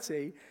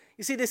Christianity.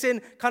 You see this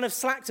in kind of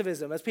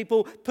slacktivism, as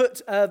people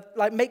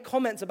make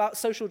comments about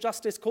social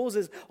justice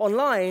causes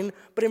online,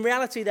 but in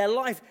reality their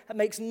life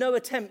makes no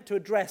attempt to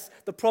address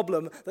the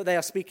problem that they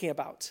are speaking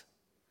about.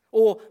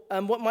 Or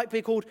what might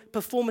be called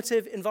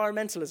performative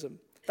environmentalism,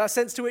 that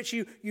sense to which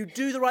you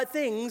do the right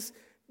things.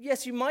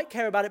 Yes, you might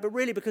care about it, but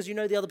really because you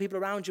know the other people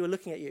around you are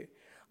looking at you.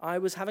 I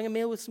was having a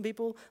meal with some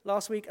people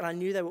last week, and I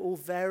knew they were all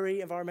very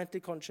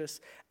environmentally conscious.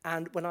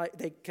 And when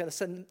they kind of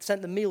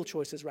sent the meal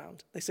choices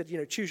round, they said,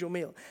 choose your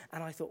meal.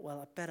 And I thought,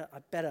 well, I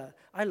better.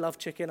 I love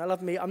chicken. I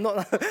love meat. I'm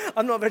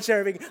not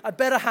vegetarian. I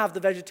better have the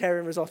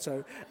vegetarian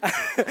risotto.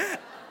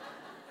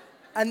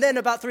 And then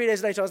about 3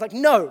 days later, I was like,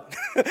 no,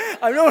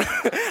 I'm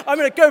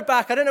going to go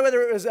back. I don't know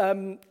whether it was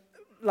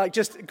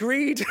just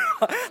greed,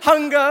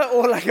 hunger,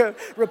 or like a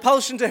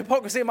repulsion to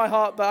hypocrisy in my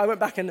heart, but I went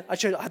back and I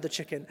had the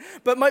chicken.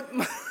 But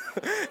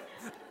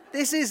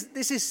this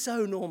is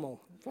so normal,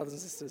 brothers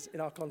and sisters,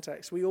 in our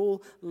context. We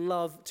all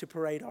love to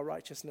parade our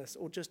righteousness,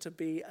 or just to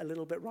be a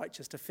little bit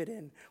righteous to fit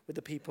in with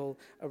the people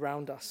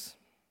around us.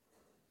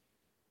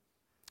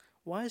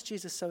 Why is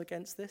Jesus so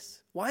against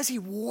this? Why is he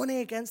warning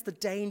against the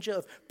danger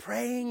of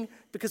praying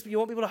because you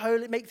want people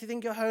to make you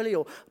think you're holy,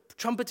 or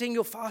trumpeting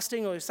your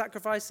fasting or your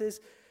sacrifices?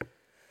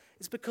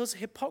 It's because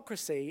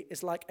hypocrisy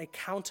is like a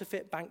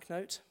counterfeit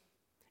banknote.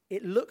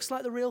 It looks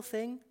like the real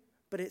thing,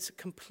 but it's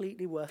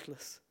completely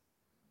worthless.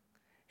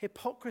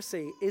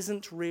 Hypocrisy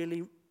isn't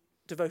really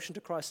devotion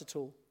to Christ at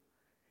all.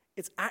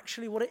 It's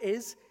actually what it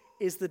is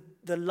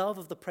the love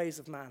of the praise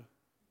of man.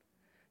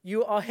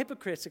 You are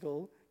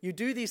hypocritical. You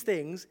do these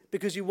things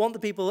because you want the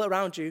people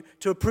around you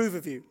to approve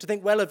of you, to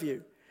think well of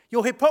you.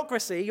 Your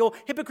hypocrisy, your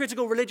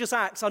hypocritical religious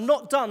acts are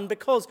not done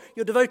because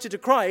you're devoted to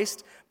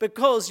Christ,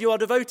 because you are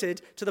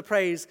devoted to the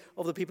praise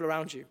of the people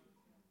around you.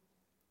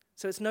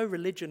 So it's no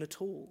religion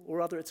at all, or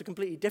rather it's a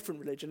completely different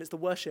religion. It's the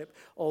worship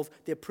of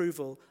the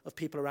approval of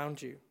people around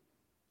you.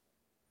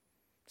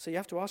 So you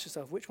have to ask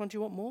yourself, which one do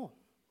you want more?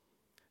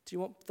 Do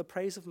you want the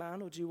praise of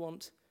man, or do you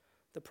want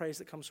the praise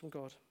that comes from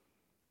God?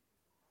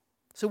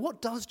 So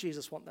what does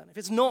Jesus want then? If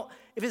it's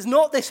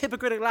not this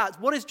hypocritical act,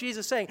 what is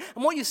Jesus saying?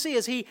 And what you see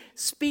as he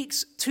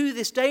speaks to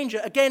this danger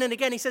again and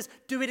again, he says,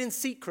 do it in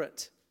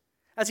secret.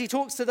 As he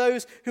talks to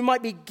those who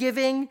might be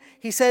giving,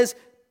 he says,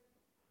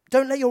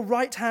 don't let your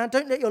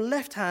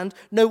left hand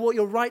know what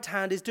your right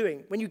hand is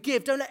doing. When you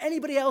give, don't let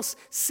anybody else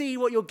see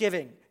what you're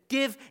giving.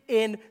 Give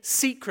in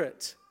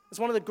secret.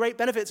 It's one of the great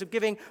benefits of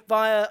giving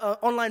via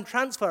online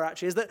transfer,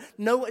 actually, is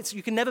that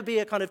you can never be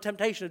a kind of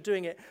temptation of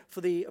doing it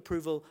for the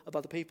approval of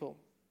other people.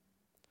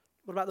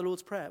 What about the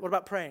Lord's Prayer? What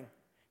about praying?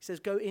 He says,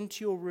 go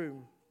into your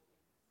room.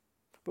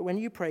 But when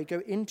you pray, go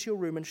into your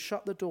room and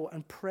shut the door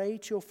and pray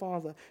to your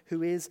Father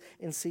who is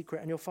in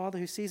secret. And your Father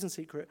who sees in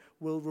secret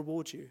will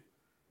reward you.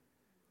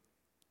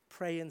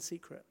 Pray in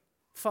secret.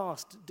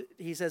 fast.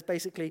 He says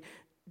basically,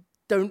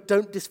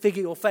 don't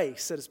disfigure your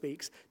face, so to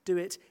speak. Do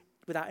it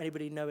without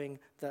anybody knowing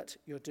that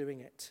you're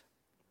doing it.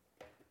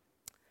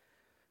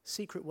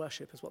 Secret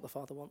worship is what the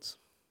Father wants.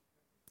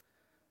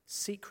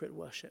 Secret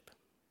worship.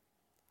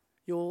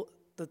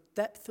 The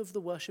depth of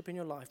the worship in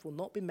your life will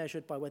not be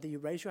measured by whether you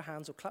raise your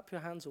hands or clap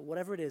your hands or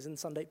whatever it is in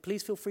Sunday.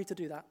 Please feel free to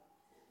do that.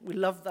 We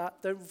love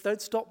that.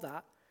 Don't stop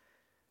that.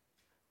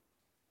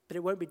 But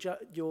it won't be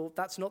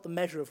that's not the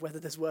measure of whether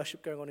there's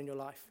worship going on in your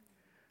life.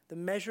 The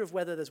measure of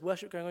whether there's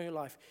worship going on in your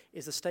life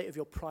is the state of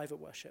your private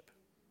worship,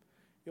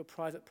 your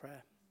private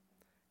prayer,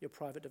 your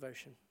private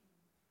devotion.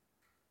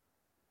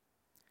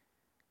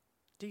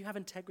 Do you have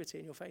integrity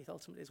in your faith,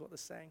 ultimately, is what they're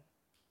saying.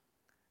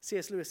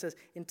 C.S. Lewis says,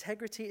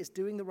 integrity is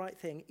doing the right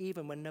thing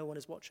even when no one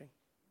is watching.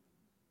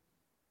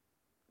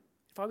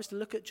 If I was to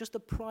look at just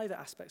the private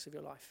aspects of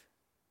your life,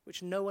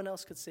 which no one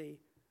else could see,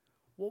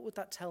 what would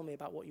that tell me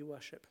about what you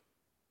worship?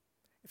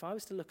 If I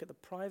was to look at the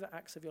private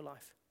acts of your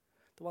life,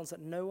 the ones that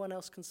no one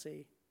else can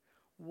see,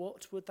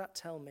 what would that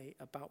tell me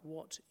about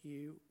what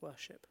you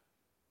worship?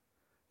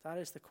 That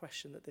is the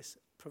question that this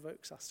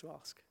provokes us to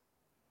ask.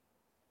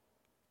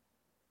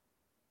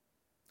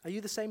 Are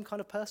you the same kind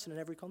of person in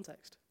every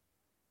context?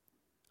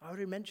 I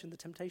already mentioned the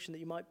temptation that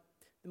you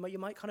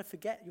might kind of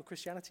forget your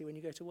Christianity when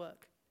you go to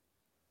work.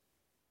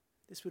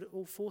 This would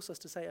all force us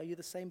to say, are you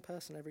the same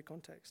person in every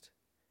context?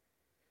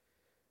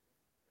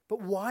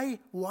 But why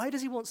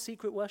does he want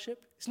secret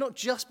worship? It's not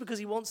just because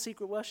he wants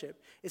secret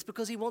worship. It's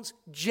because he wants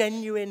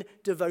genuine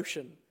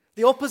devotion.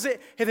 The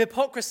opposite of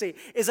hypocrisy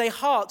is a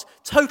heart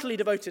totally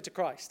devoted to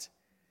Christ.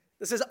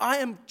 That says, I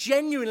am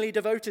genuinely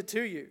devoted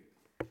to you.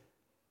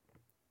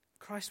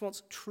 Christ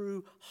wants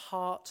true,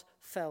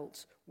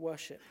 heartfelt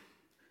worship.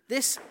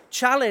 This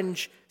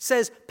challenge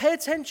says, pay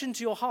attention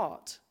to your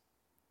heart.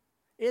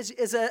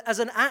 As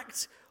an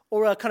act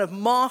or a kind of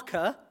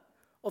marker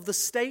of the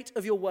state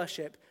of your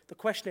worship, the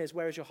question is,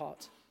 where is your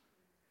heart?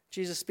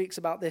 Jesus speaks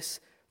about this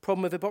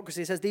problem of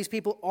hypocrisy. He says, these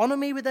people honor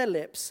me with their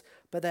lips,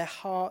 but their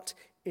heart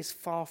is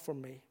far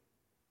from me.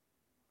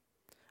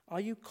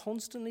 Are you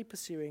constantly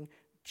pursuing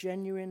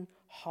genuine,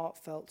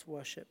 heartfelt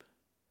worship?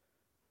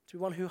 To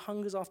be one who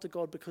hungers after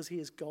God because he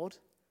is God,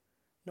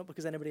 not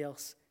because anybody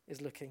else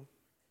is looking.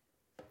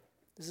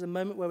 This is a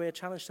moment where we are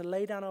challenged to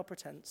lay down our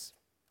pretense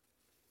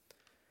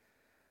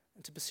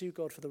and to pursue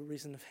God for the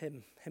reason of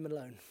him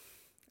alone,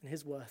 and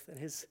his worth, and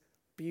his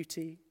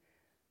beauty,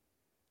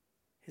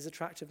 his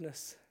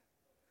attractiveness,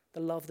 the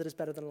love that is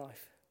better than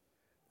life.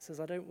 It says,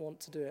 I don't want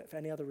to do it for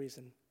any other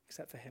reason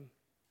except for him.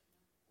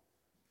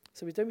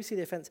 So don't we see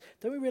the offense?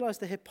 Don't we realize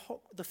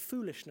the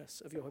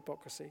foolishness of your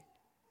hypocrisy?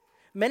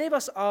 Many of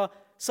us are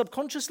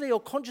subconsciously or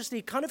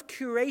consciously kind of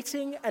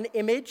curating an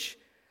image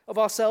of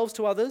ourselves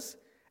to others,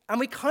 and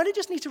we kind of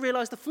just need to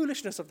realize the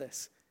foolishness of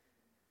this.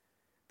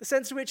 The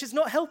sense in which it's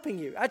not helping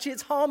you. Actually,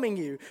 it's harming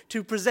you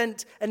to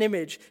present an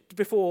image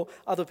before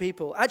other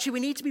people. Actually, we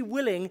need to be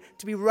willing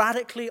to be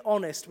radically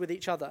honest with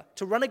each other.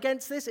 To run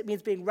against this, it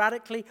means being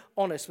radically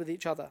honest with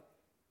each other.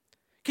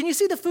 Can you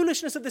see the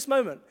foolishness of this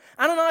moment?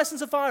 Ananias and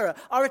Sapphira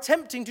are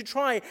attempting to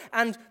try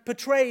and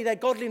portray their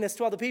godliness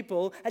to other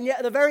people, and yet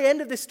at the very end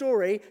of this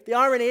story, the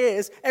irony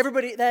is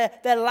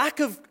their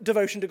lack of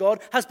devotion to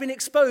God has been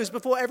exposed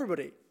before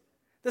everybody.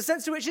 The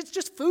sense in which it's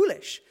just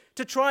foolish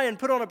to try and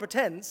put on a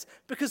pretense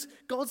because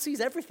God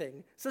sees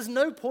everything. So there's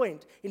no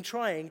point in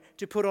trying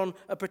to put on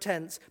a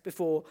pretense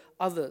before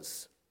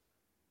others.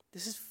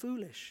 This is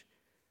foolish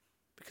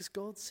because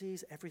God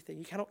sees everything.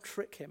 You cannot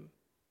trick him.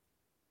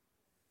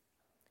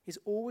 He's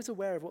always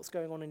aware of what's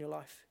going on in your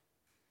life.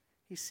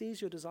 He sees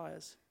your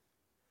desires.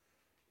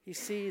 He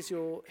sees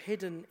your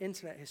hidden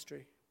internet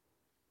history.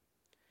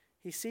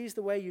 He sees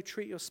the way you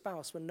treat your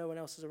spouse when no one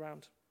else is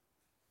around.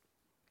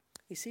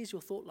 He sees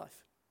your thought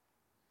life.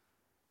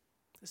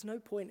 There's no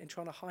point in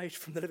trying to hide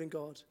from the living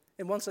God.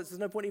 In one sense, there's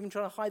no point even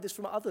trying to hide this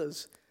from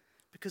others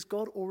because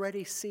God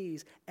already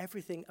sees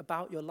everything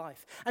about your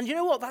life. And you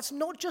know what? That's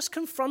not just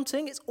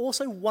confronting, it's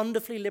also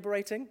wonderfully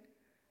liberating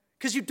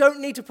because you don't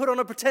need to put on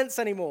a pretense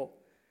anymore.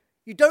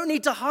 You don't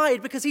need to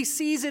hide because he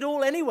sees it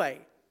all anyway.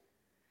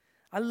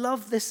 I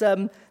love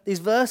these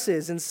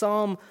verses in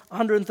Psalm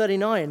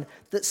 139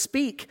 that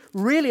speak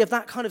really of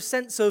that kind of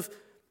sense of,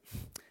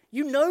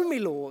 you know me,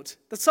 Lord.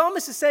 The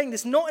psalmist is saying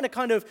this not in a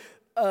kind of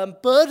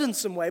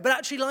burdensome way, but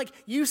actually like,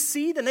 you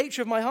see the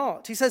nature of my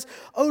heart. He says,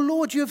 oh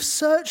Lord, you have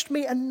searched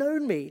me and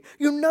known me.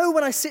 You know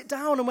when I sit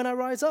down and when I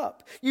rise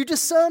up. You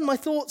discern my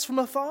thoughts from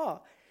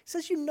afar. He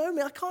says, you know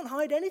me. I can't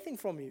hide anything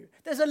from you.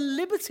 There's a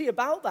liberty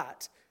about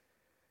that.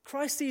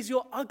 Christ sees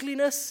your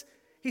ugliness.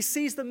 He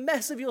sees the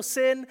mess of your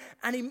sin,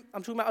 and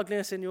I'm talking about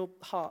ugliness in your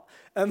heart.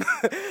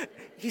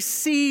 He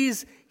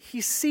sees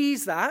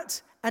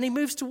that, and he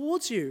moves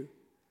towards you.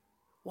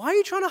 Why are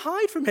you trying to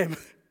hide from him?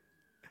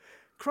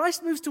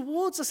 Christ moves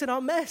towards us in our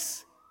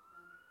mess.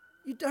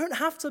 You don't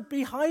have to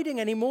be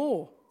hiding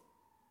anymore,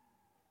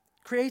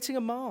 creating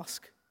a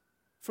mask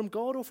from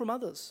God or from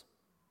others.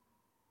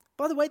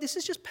 By the way, this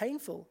is just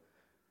painful.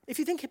 If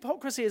you think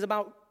hypocrisy is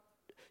about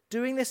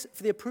doing this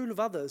for the approval of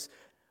others,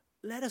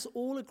 let us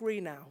all agree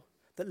now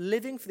that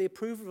living for the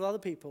approval of other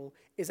people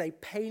is a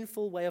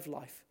painful way of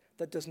life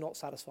that does not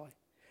satisfy.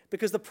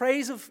 Because the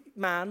praise of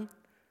man,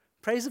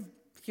 praise of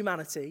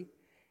humanity,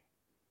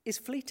 is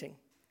fleeting.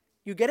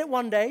 You get it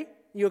one day,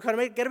 you kind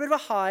of get a bit of a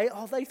high,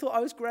 oh, they thought I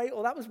was great,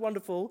 or that was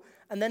wonderful,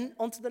 and then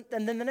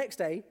and then the next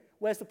day,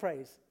 where's the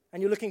praise?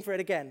 And you're looking for it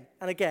again,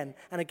 and again,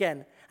 and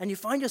again. And you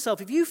find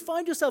yourself, if you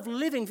find yourself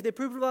living for the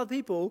approval of other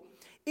people,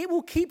 it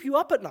will keep you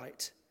up at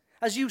night.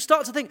 As you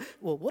start to think,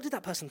 well, what did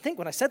that person think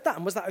when I said that?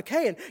 And was that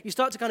okay? And you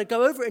start to kind of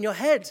go over it in your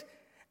head.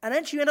 And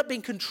then you end up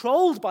being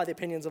controlled by the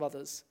opinions of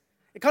others.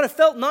 It kind of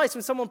felt nice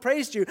when someone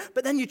praised you,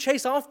 but then you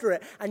chase after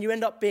it and you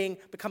end up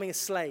becoming a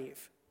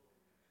slave.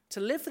 To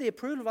live for the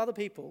approval of other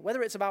people,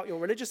 whether it's about your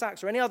religious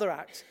acts or any other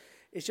act,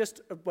 is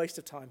just a waste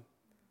of time.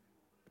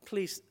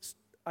 Please,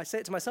 I say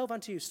it to myself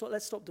and to you,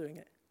 let's stop doing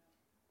it.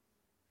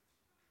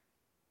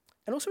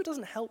 And also, it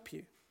doesn't help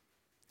you.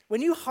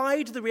 When you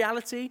hide the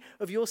reality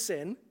of your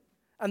sin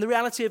and the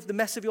reality of the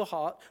mess of your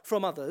heart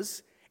from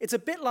others, it's a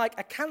bit like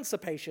a cancer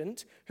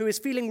patient who is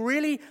feeling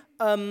really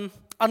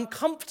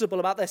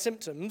uncomfortable about their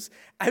symptoms,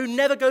 who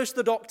never goes to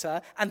the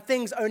doctor, and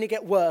things only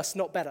get worse,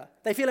 not better.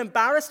 They feel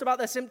embarrassed about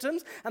their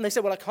symptoms, and they say,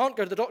 well, I can't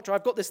go to the doctor,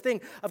 I've got this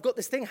thing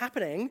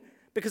happening,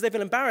 because they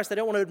feel embarrassed, they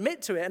don't want to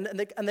admit to it, and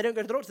they don't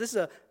go to the doctor. This is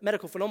a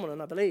medical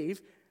phenomenon, I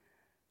believe.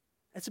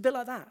 It's a bit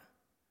like that.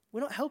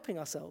 We're not helping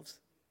ourselves.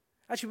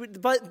 Actually,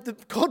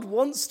 God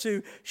wants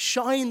to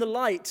shine the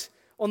light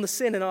on the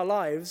sin in our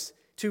lives,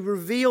 to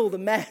reveal the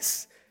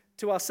mess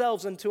to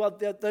ourselves and to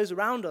those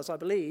around us, I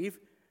believe,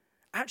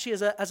 actually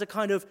as a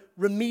kind of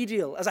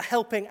remedial, as a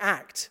helping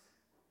act.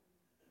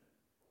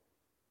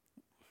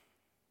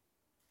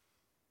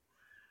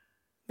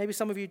 Maybe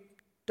some of you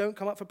don't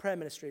come up for prayer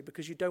ministry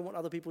because you don't want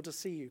other people to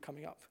see you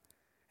coming up.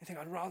 You think,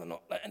 I'd rather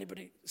not let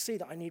anybody see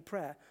that I need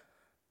prayer.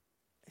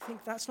 I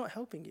think that's not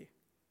helping you.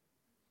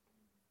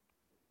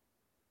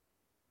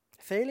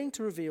 Failing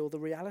to reveal the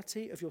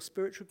reality of your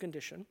spiritual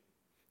condition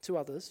to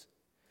others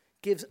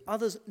gives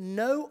others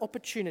no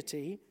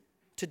opportunity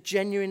to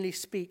genuinely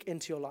speak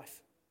into your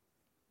life.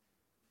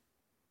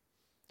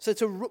 So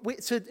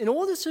in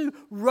order to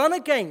run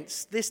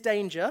against this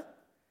danger,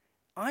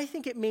 I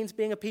think it means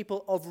being a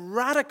people of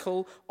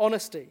radical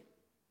honesty.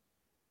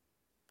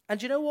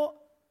 And you know what?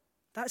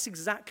 That's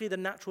exactly the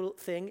natural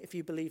thing if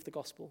you believe the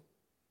gospel.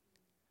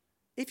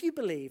 If you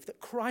believe that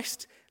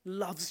Christ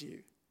loves you,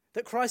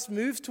 that Christ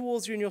moves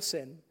towards you in your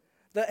sin,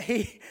 that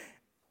he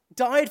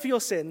died for your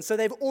sins, so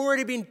they've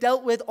already been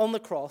dealt with on the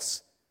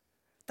cross,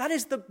 that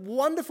is the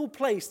wonderful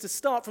place to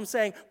start from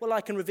saying, well,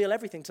 I can reveal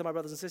everything to my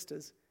brothers and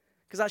sisters.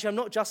 Because actually I'm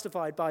not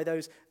justified by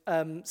those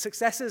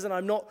successes and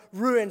I'm not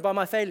ruined by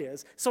my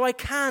failures. So I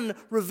can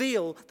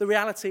reveal the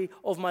reality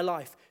of my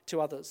life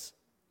to others.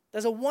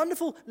 There's a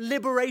wonderful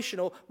liberation,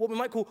 or what we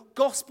might call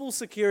gospel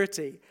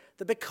security,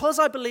 that because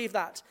I believe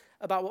that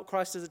about what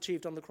Christ has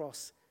achieved on the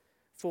cross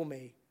for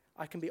me,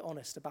 I can be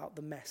honest about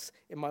the mess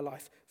in my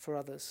life for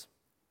others.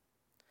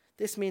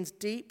 This means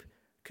deep,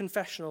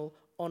 confessional,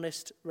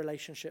 honest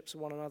relationships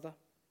with one another.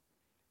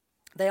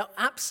 They are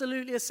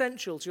absolutely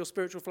essential to your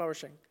spiritual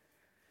flourishing.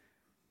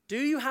 Do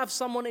you have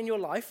someone in your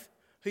life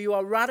who you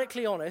are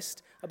radically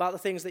honest about the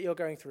things that you're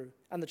going through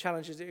and the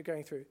challenges that you're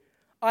going through?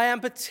 I am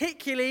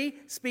particularly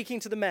speaking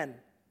to the men.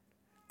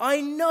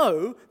 I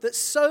know that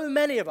so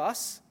many of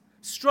us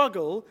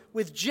struggle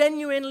with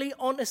genuinely,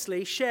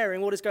 honestly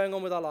sharing what is going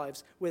on with our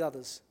lives with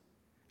others.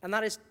 And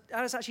that is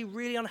actually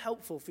really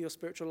unhelpful for your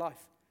spiritual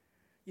life.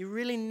 You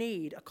really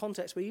need a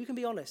context where you can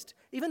be honest.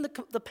 Even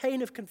the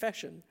pain of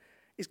confession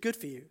is good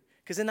for you,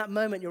 because in that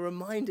moment you're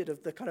reminded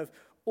of the kind of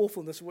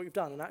awfulness of what you've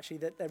done, and actually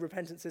that their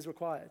repentance is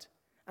required.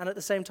 And at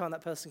the same time,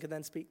 that person can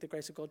then speak the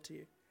grace of God to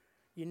you.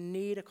 You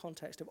need a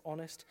context of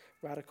honest,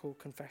 radical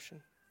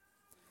confession.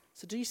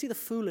 So do you see the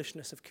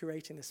foolishness of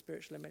curating this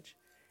spiritual image?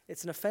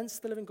 It's an offense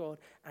to the living God,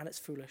 and it's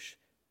foolish.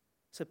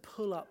 So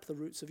pull up the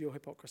roots of your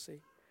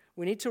hypocrisy.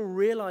 We need to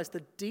realize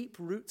the deep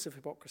roots of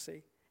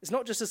hypocrisy. It's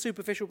not just a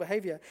superficial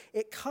behavior.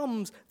 It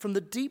comes from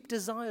the deep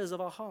desires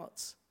of our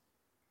hearts.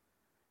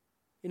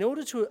 In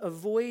order to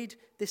avoid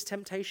this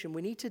temptation,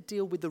 we need to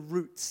deal with the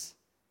roots.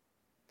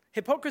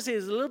 Hypocrisy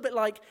is a little bit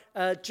like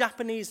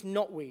Japanese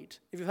knotweed.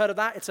 If you've heard of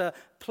that, it's a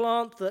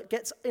plant that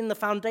gets in the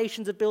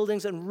foundations of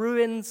buildings and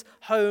ruins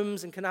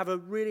homes and can have a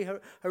really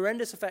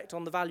horrendous effect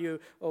on the value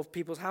of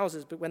people's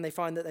houses, but when they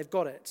find that they've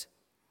got it.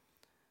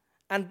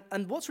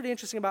 And what's really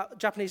interesting about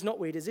Japanese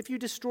knotweed is if you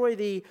destroy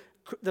the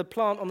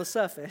plant on the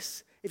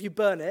surface, if you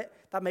burn it,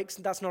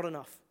 that's not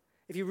enough.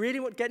 If you really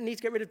need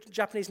to get rid of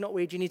Japanese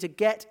knotweed, you need to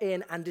get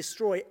in and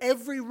destroy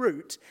every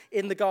root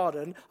in the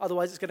garden,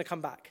 otherwise it's going to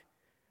come back.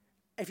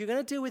 If you're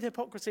going to deal with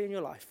hypocrisy in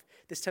your life,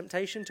 this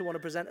temptation to want to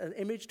present an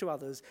image to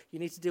others, you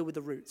need to deal with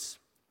the roots.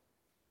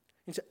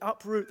 You need to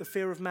uproot the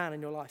fear of man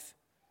in your life.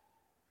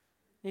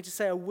 You need to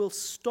say, I will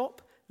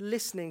stop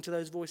listening to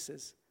those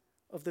voices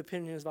of the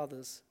opinions of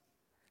others.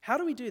 How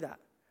do we do that?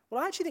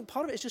 Well, I actually think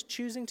part of it is just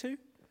choosing to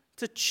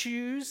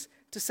choose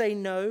to say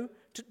no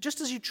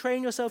just as you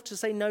train yourself to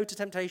say no to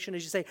temptation,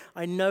 as you say,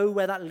 I know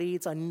where that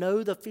leads, I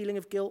know the feeling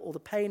of guilt or the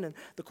pain and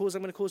the cause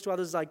I'm going to cause to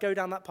others as I go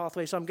down that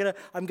pathway, so I'm going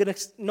to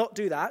not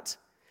do that.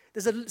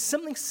 There's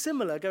something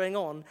similar going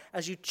on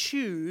as you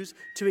choose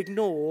to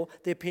ignore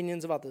the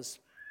opinions of others.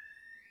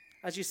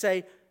 As you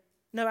say,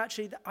 no,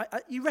 actually,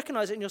 you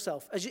recognize it in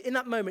yourself. In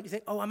that moment, you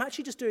think, oh, I'm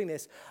actually just doing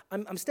this.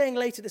 I'm staying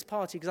late at this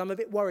party because I'm a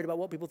bit worried about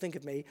what people think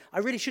of me. I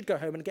really should go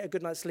home and get a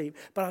good night's sleep.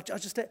 But I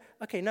just,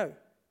 okay, no,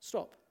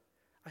 stop.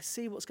 I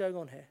see what's going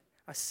on here.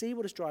 I see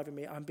what is driving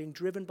me. I'm being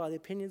driven by the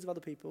opinions of other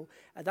people.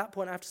 At that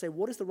point, I have to say,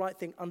 what is the right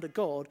thing under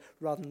God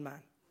rather than man?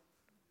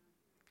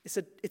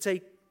 It's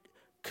a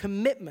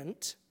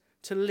commitment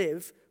to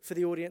live for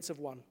the audience of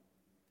one.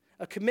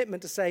 A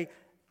commitment to say,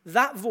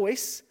 that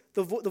voice,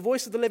 the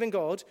voice of the living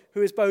God,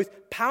 who is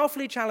both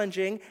powerfully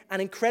challenging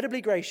and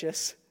incredibly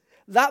gracious,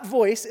 that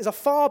voice is a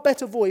far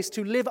better voice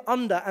to live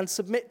under and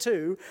submit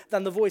to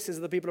than the voices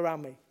of the people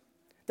around me.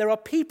 There are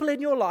people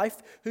in your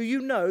life who you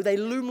know, they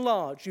loom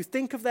large. You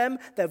think of them,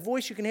 their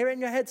voice, you can hear it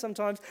in your head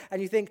sometimes,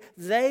 and you think,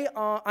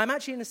 I'm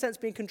actually in a sense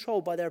being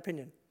controlled by their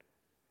opinion.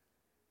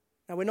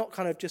 Now, we're not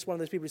kind of just one of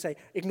those people who say,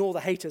 ignore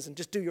the haters and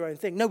just do your own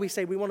thing. No, we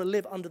say we want to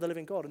live under the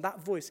living God, and that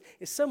voice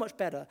is so much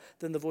better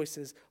than the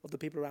voices of the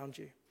people around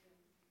you.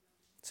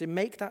 So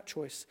make that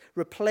choice.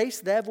 Replace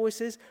their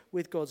voices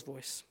with God's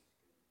voice.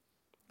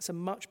 It's a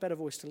much better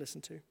voice to listen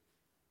to.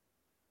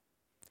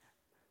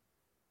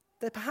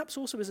 There perhaps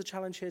also is a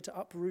challenge here to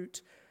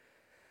uproot,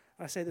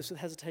 I say this with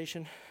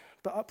hesitation,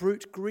 but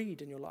uproot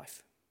greed in your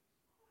life.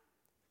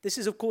 This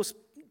is, of course,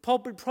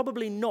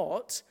 probably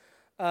not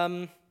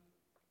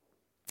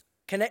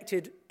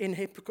connected in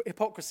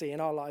hypocrisy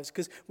in our lives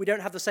because we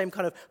don't have the same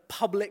kind of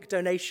public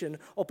donation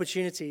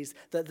opportunities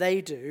that they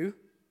do.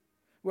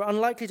 We're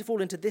unlikely to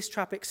fall into this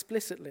trap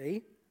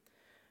explicitly,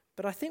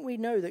 but I think we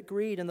know that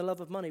greed and the love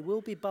of money will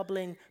be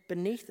bubbling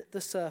beneath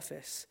the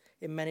surface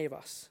in many of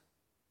us.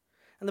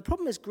 And the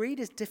problem is greed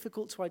is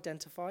difficult to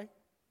identify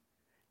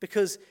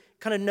because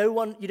kind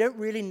of you don't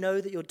really know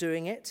that you're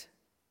doing it.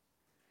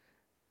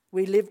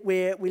 We live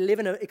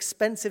in an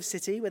expensive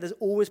city where there's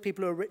always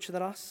people who are richer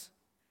than us.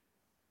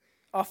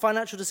 Our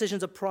financial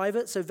decisions are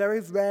private, so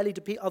very rarely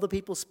do other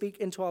people speak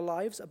into our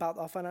lives about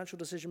our financial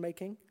decision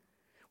making.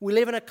 We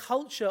live in a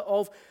culture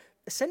of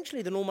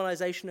essentially the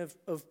normalization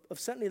of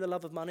certainly the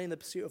love of money and the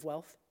pursuit of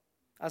wealth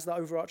as the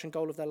overarching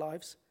goal of their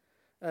lives.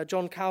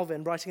 John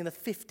Calvin, writing in the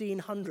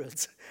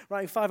 1500s,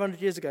 writing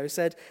 500 years ago,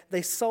 said,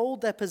 they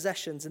sold their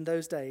possessions in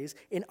those days.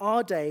 In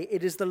our day,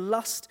 it is the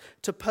lust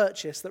to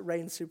purchase that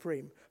reigns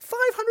supreme.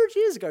 500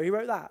 years ago, he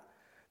wrote that.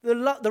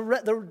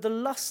 The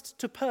lust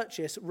to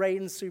purchase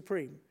reigns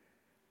supreme.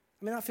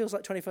 I mean, that feels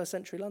like 21st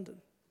century London.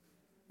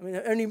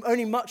 I mean,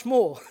 only much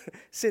more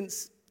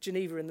since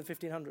Geneva in the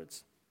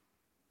 1500s.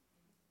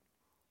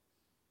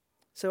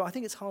 So I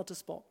think it's hard to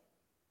spot.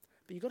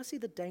 But you've got to see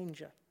the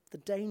danger. The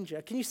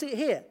danger. Can you see it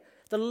here?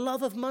 The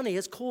love of money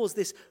has caused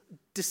this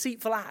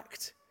deceitful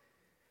act.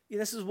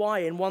 This is why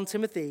in 1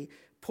 Timothy,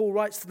 Paul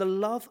writes, the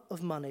love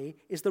of money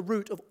is the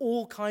root of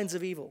all kinds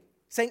of evil.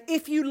 Saying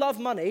if you love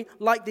money,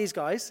 like these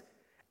guys,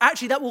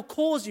 actually that will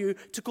cause you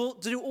to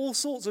do all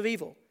sorts of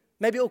evil.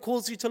 Maybe it will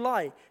cause you to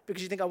lie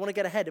because you think, I want to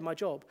get ahead in my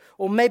job.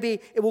 Or maybe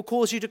it will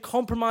cause you to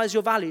compromise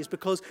your values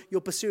because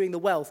you're pursuing the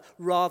wealth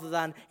rather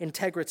than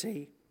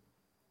integrity.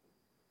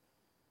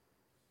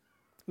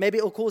 Maybe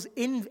it will cause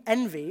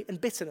envy and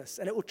bitterness,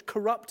 and it will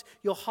corrupt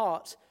your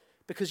heart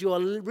because you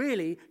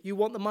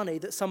want the money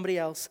that somebody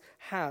else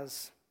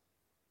has.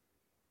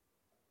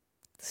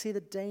 See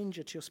the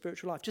danger to your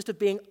spiritual life, just of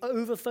being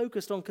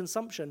over-focused on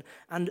consumption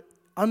and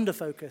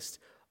under-focused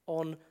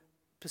on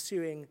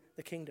pursuing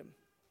the kingdom.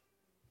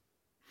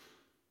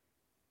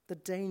 The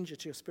danger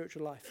to your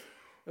spiritual life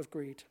of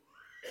greed.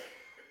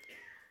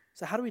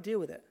 So how do we deal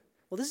with it?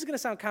 Well, this is going to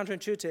sound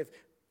counterintuitive,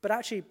 but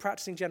actually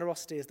practicing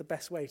generosity is the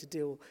best way to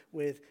deal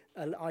with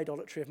an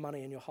idolatry of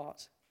money in your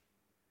heart.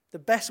 The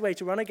best way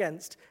to run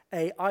against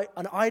an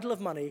idol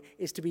of money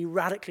is to be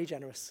radically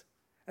generous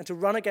and to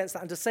run against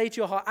that and to say to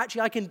your heart,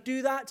 actually, I can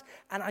do that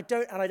and I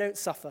don't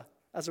suffer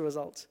as a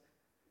result.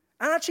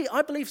 And actually,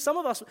 I believe some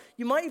of us,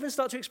 you might even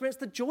start to experience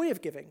the joy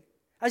of giving.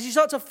 As you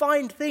start to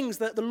find things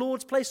that the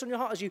Lord's placed on your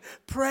heart, as you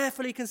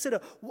prayerfully consider,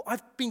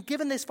 I've been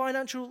given this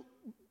financial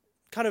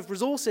kind of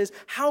resources,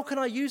 how can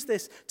I use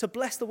this to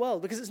bless the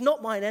world? Because it's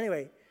not mine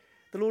anyway.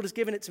 The Lord has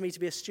given it to me to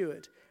be a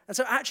steward. And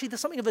so actually there's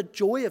something of a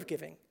joy of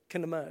giving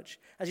can emerge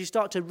as you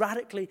start to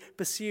radically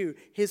pursue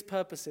his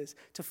purposes,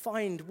 to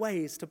find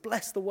ways to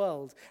bless the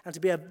world and to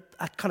be a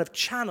kind of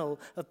channel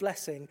of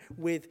blessing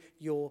with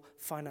your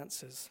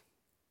finances.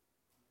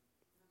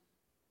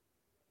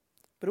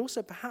 But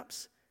also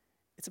perhaps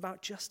it's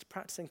about just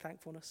practicing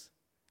thankfulness,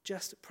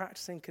 just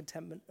practicing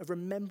contentment, of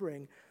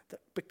remembering that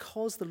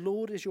because the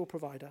Lord is your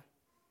provider,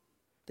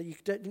 that you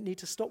don't need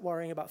to stop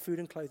worrying about food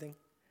and clothing.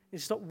 You need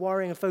to stop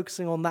worrying and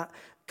focusing on that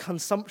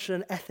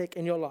consumption ethic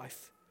in your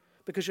life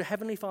because your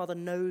Heavenly Father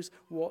knows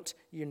what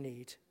you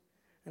need,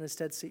 and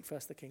instead seek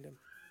first the kingdom.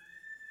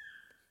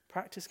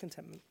 Practice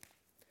contentment.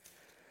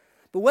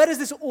 But where does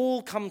this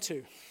all come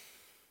to?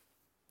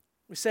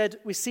 We said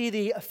we see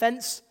the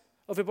offense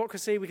of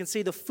hypocrisy. We can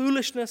see the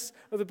foolishness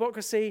of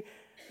hypocrisy.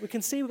 We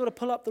can see we've got to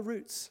pull up the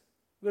roots.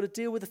 We've got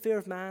to deal with the fear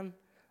of man,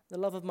 the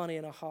love of money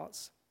in our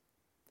hearts.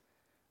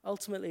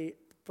 Ultimately,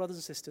 brothers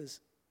and sisters,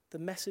 the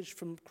message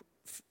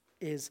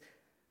is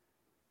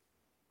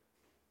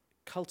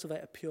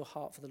cultivate a pure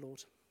heart for the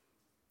Lord.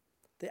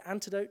 The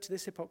antidote to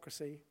this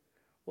hypocrisy,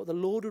 what the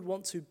Lord would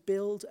want to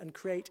build and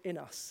create in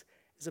us,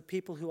 is a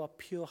people who are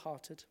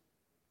pure-hearted.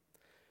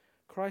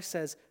 Christ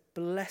says,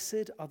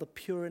 "Blessed are the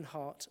pure in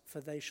heart, for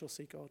they shall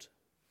see God."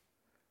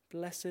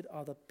 Blessed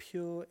are the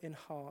pure in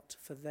heart,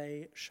 for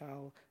they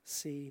shall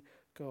see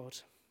God.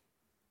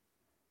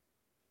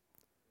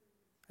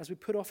 As we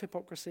put off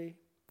hypocrisy,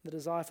 the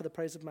desire for the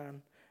praise of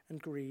man,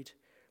 and greed,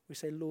 we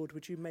say, "Lord,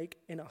 would you make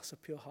in us a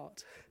pure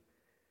heart?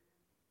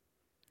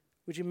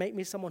 Would you make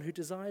me someone who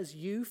desires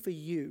you for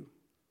you,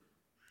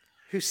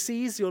 who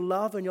sees your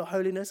love and your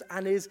holiness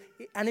and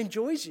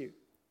enjoys you,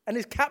 and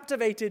is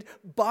captivated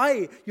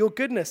by your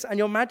goodness and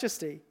your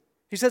majesty,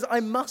 who says,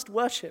 I must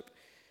worship."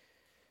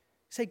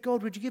 Say,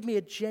 "God, would you give me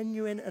a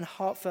genuine and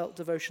heartfelt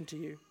devotion to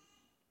you?"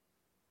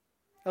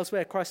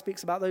 Elsewhere, Christ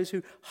speaks about those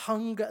who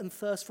hunger and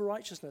thirst for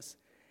righteousness.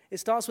 It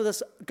starts with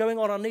us going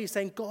on our knees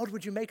saying, "God,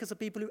 would you make us a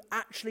people who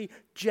actually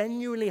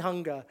genuinely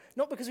hunger?"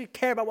 Not because we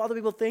care about what other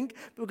people think,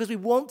 but because we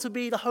want to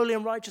be the holy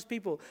and righteous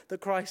people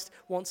that Christ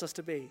wants us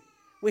to be.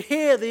 We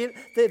hear the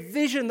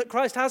vision that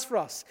Christ has for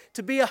us,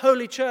 to be a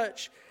holy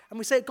church. And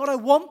we say, "God, I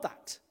want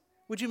that.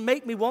 Would you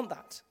make me want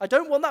that? I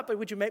don't want that, but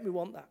would you make me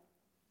want that?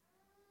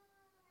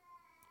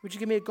 Would you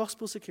give me a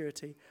gospel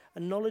security, a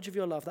knowledge of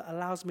your love that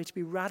allows me to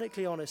be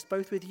radically honest,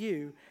 both with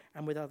you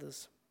and with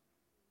others?"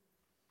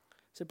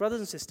 So, brothers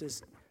and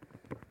sisters,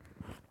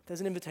 there's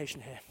an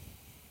invitation here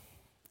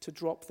to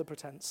drop the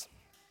pretense,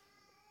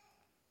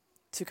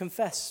 to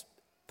confess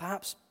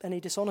perhaps any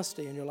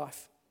dishonesty in your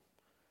life,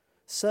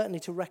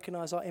 certainly to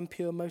recognize our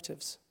impure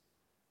motives,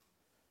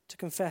 to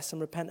confess and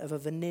repent of a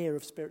veneer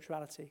of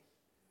spirituality,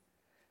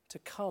 to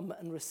come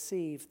and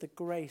receive the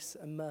grace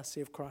and mercy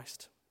of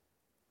Christ.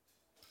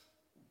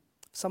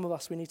 Some of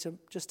us, we need to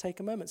just take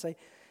a moment and say,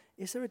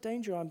 is there a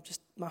danger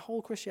my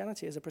whole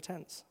Christianity is a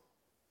pretense?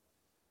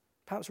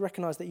 Perhaps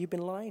recognize that you've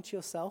been lying to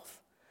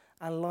yourself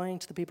and lying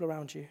to the people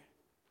around you.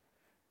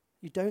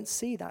 You don't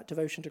see that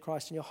devotion to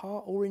Christ in your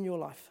heart or in your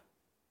life.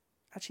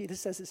 Actually, this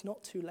says it's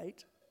not too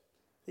late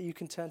that you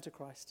can turn to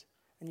Christ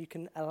and you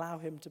can allow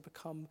him to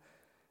become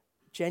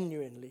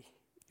genuinely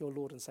your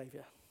Lord and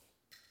Savior.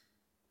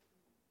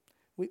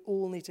 We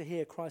all need to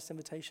hear Christ's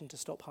invitation to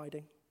stop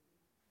hiding,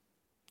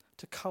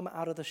 to come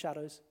out of the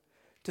shadows,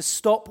 to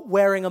stop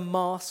wearing a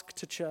mask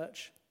to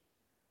church,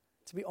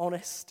 to be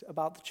honest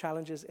about the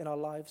challenges in our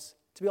lives,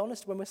 to be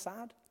honest when we're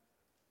sad,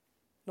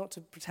 not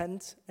to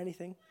pretend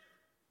anything,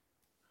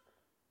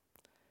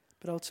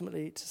 but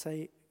ultimately to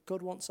say,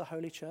 God wants a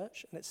holy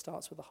church, and it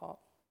starts with the heart.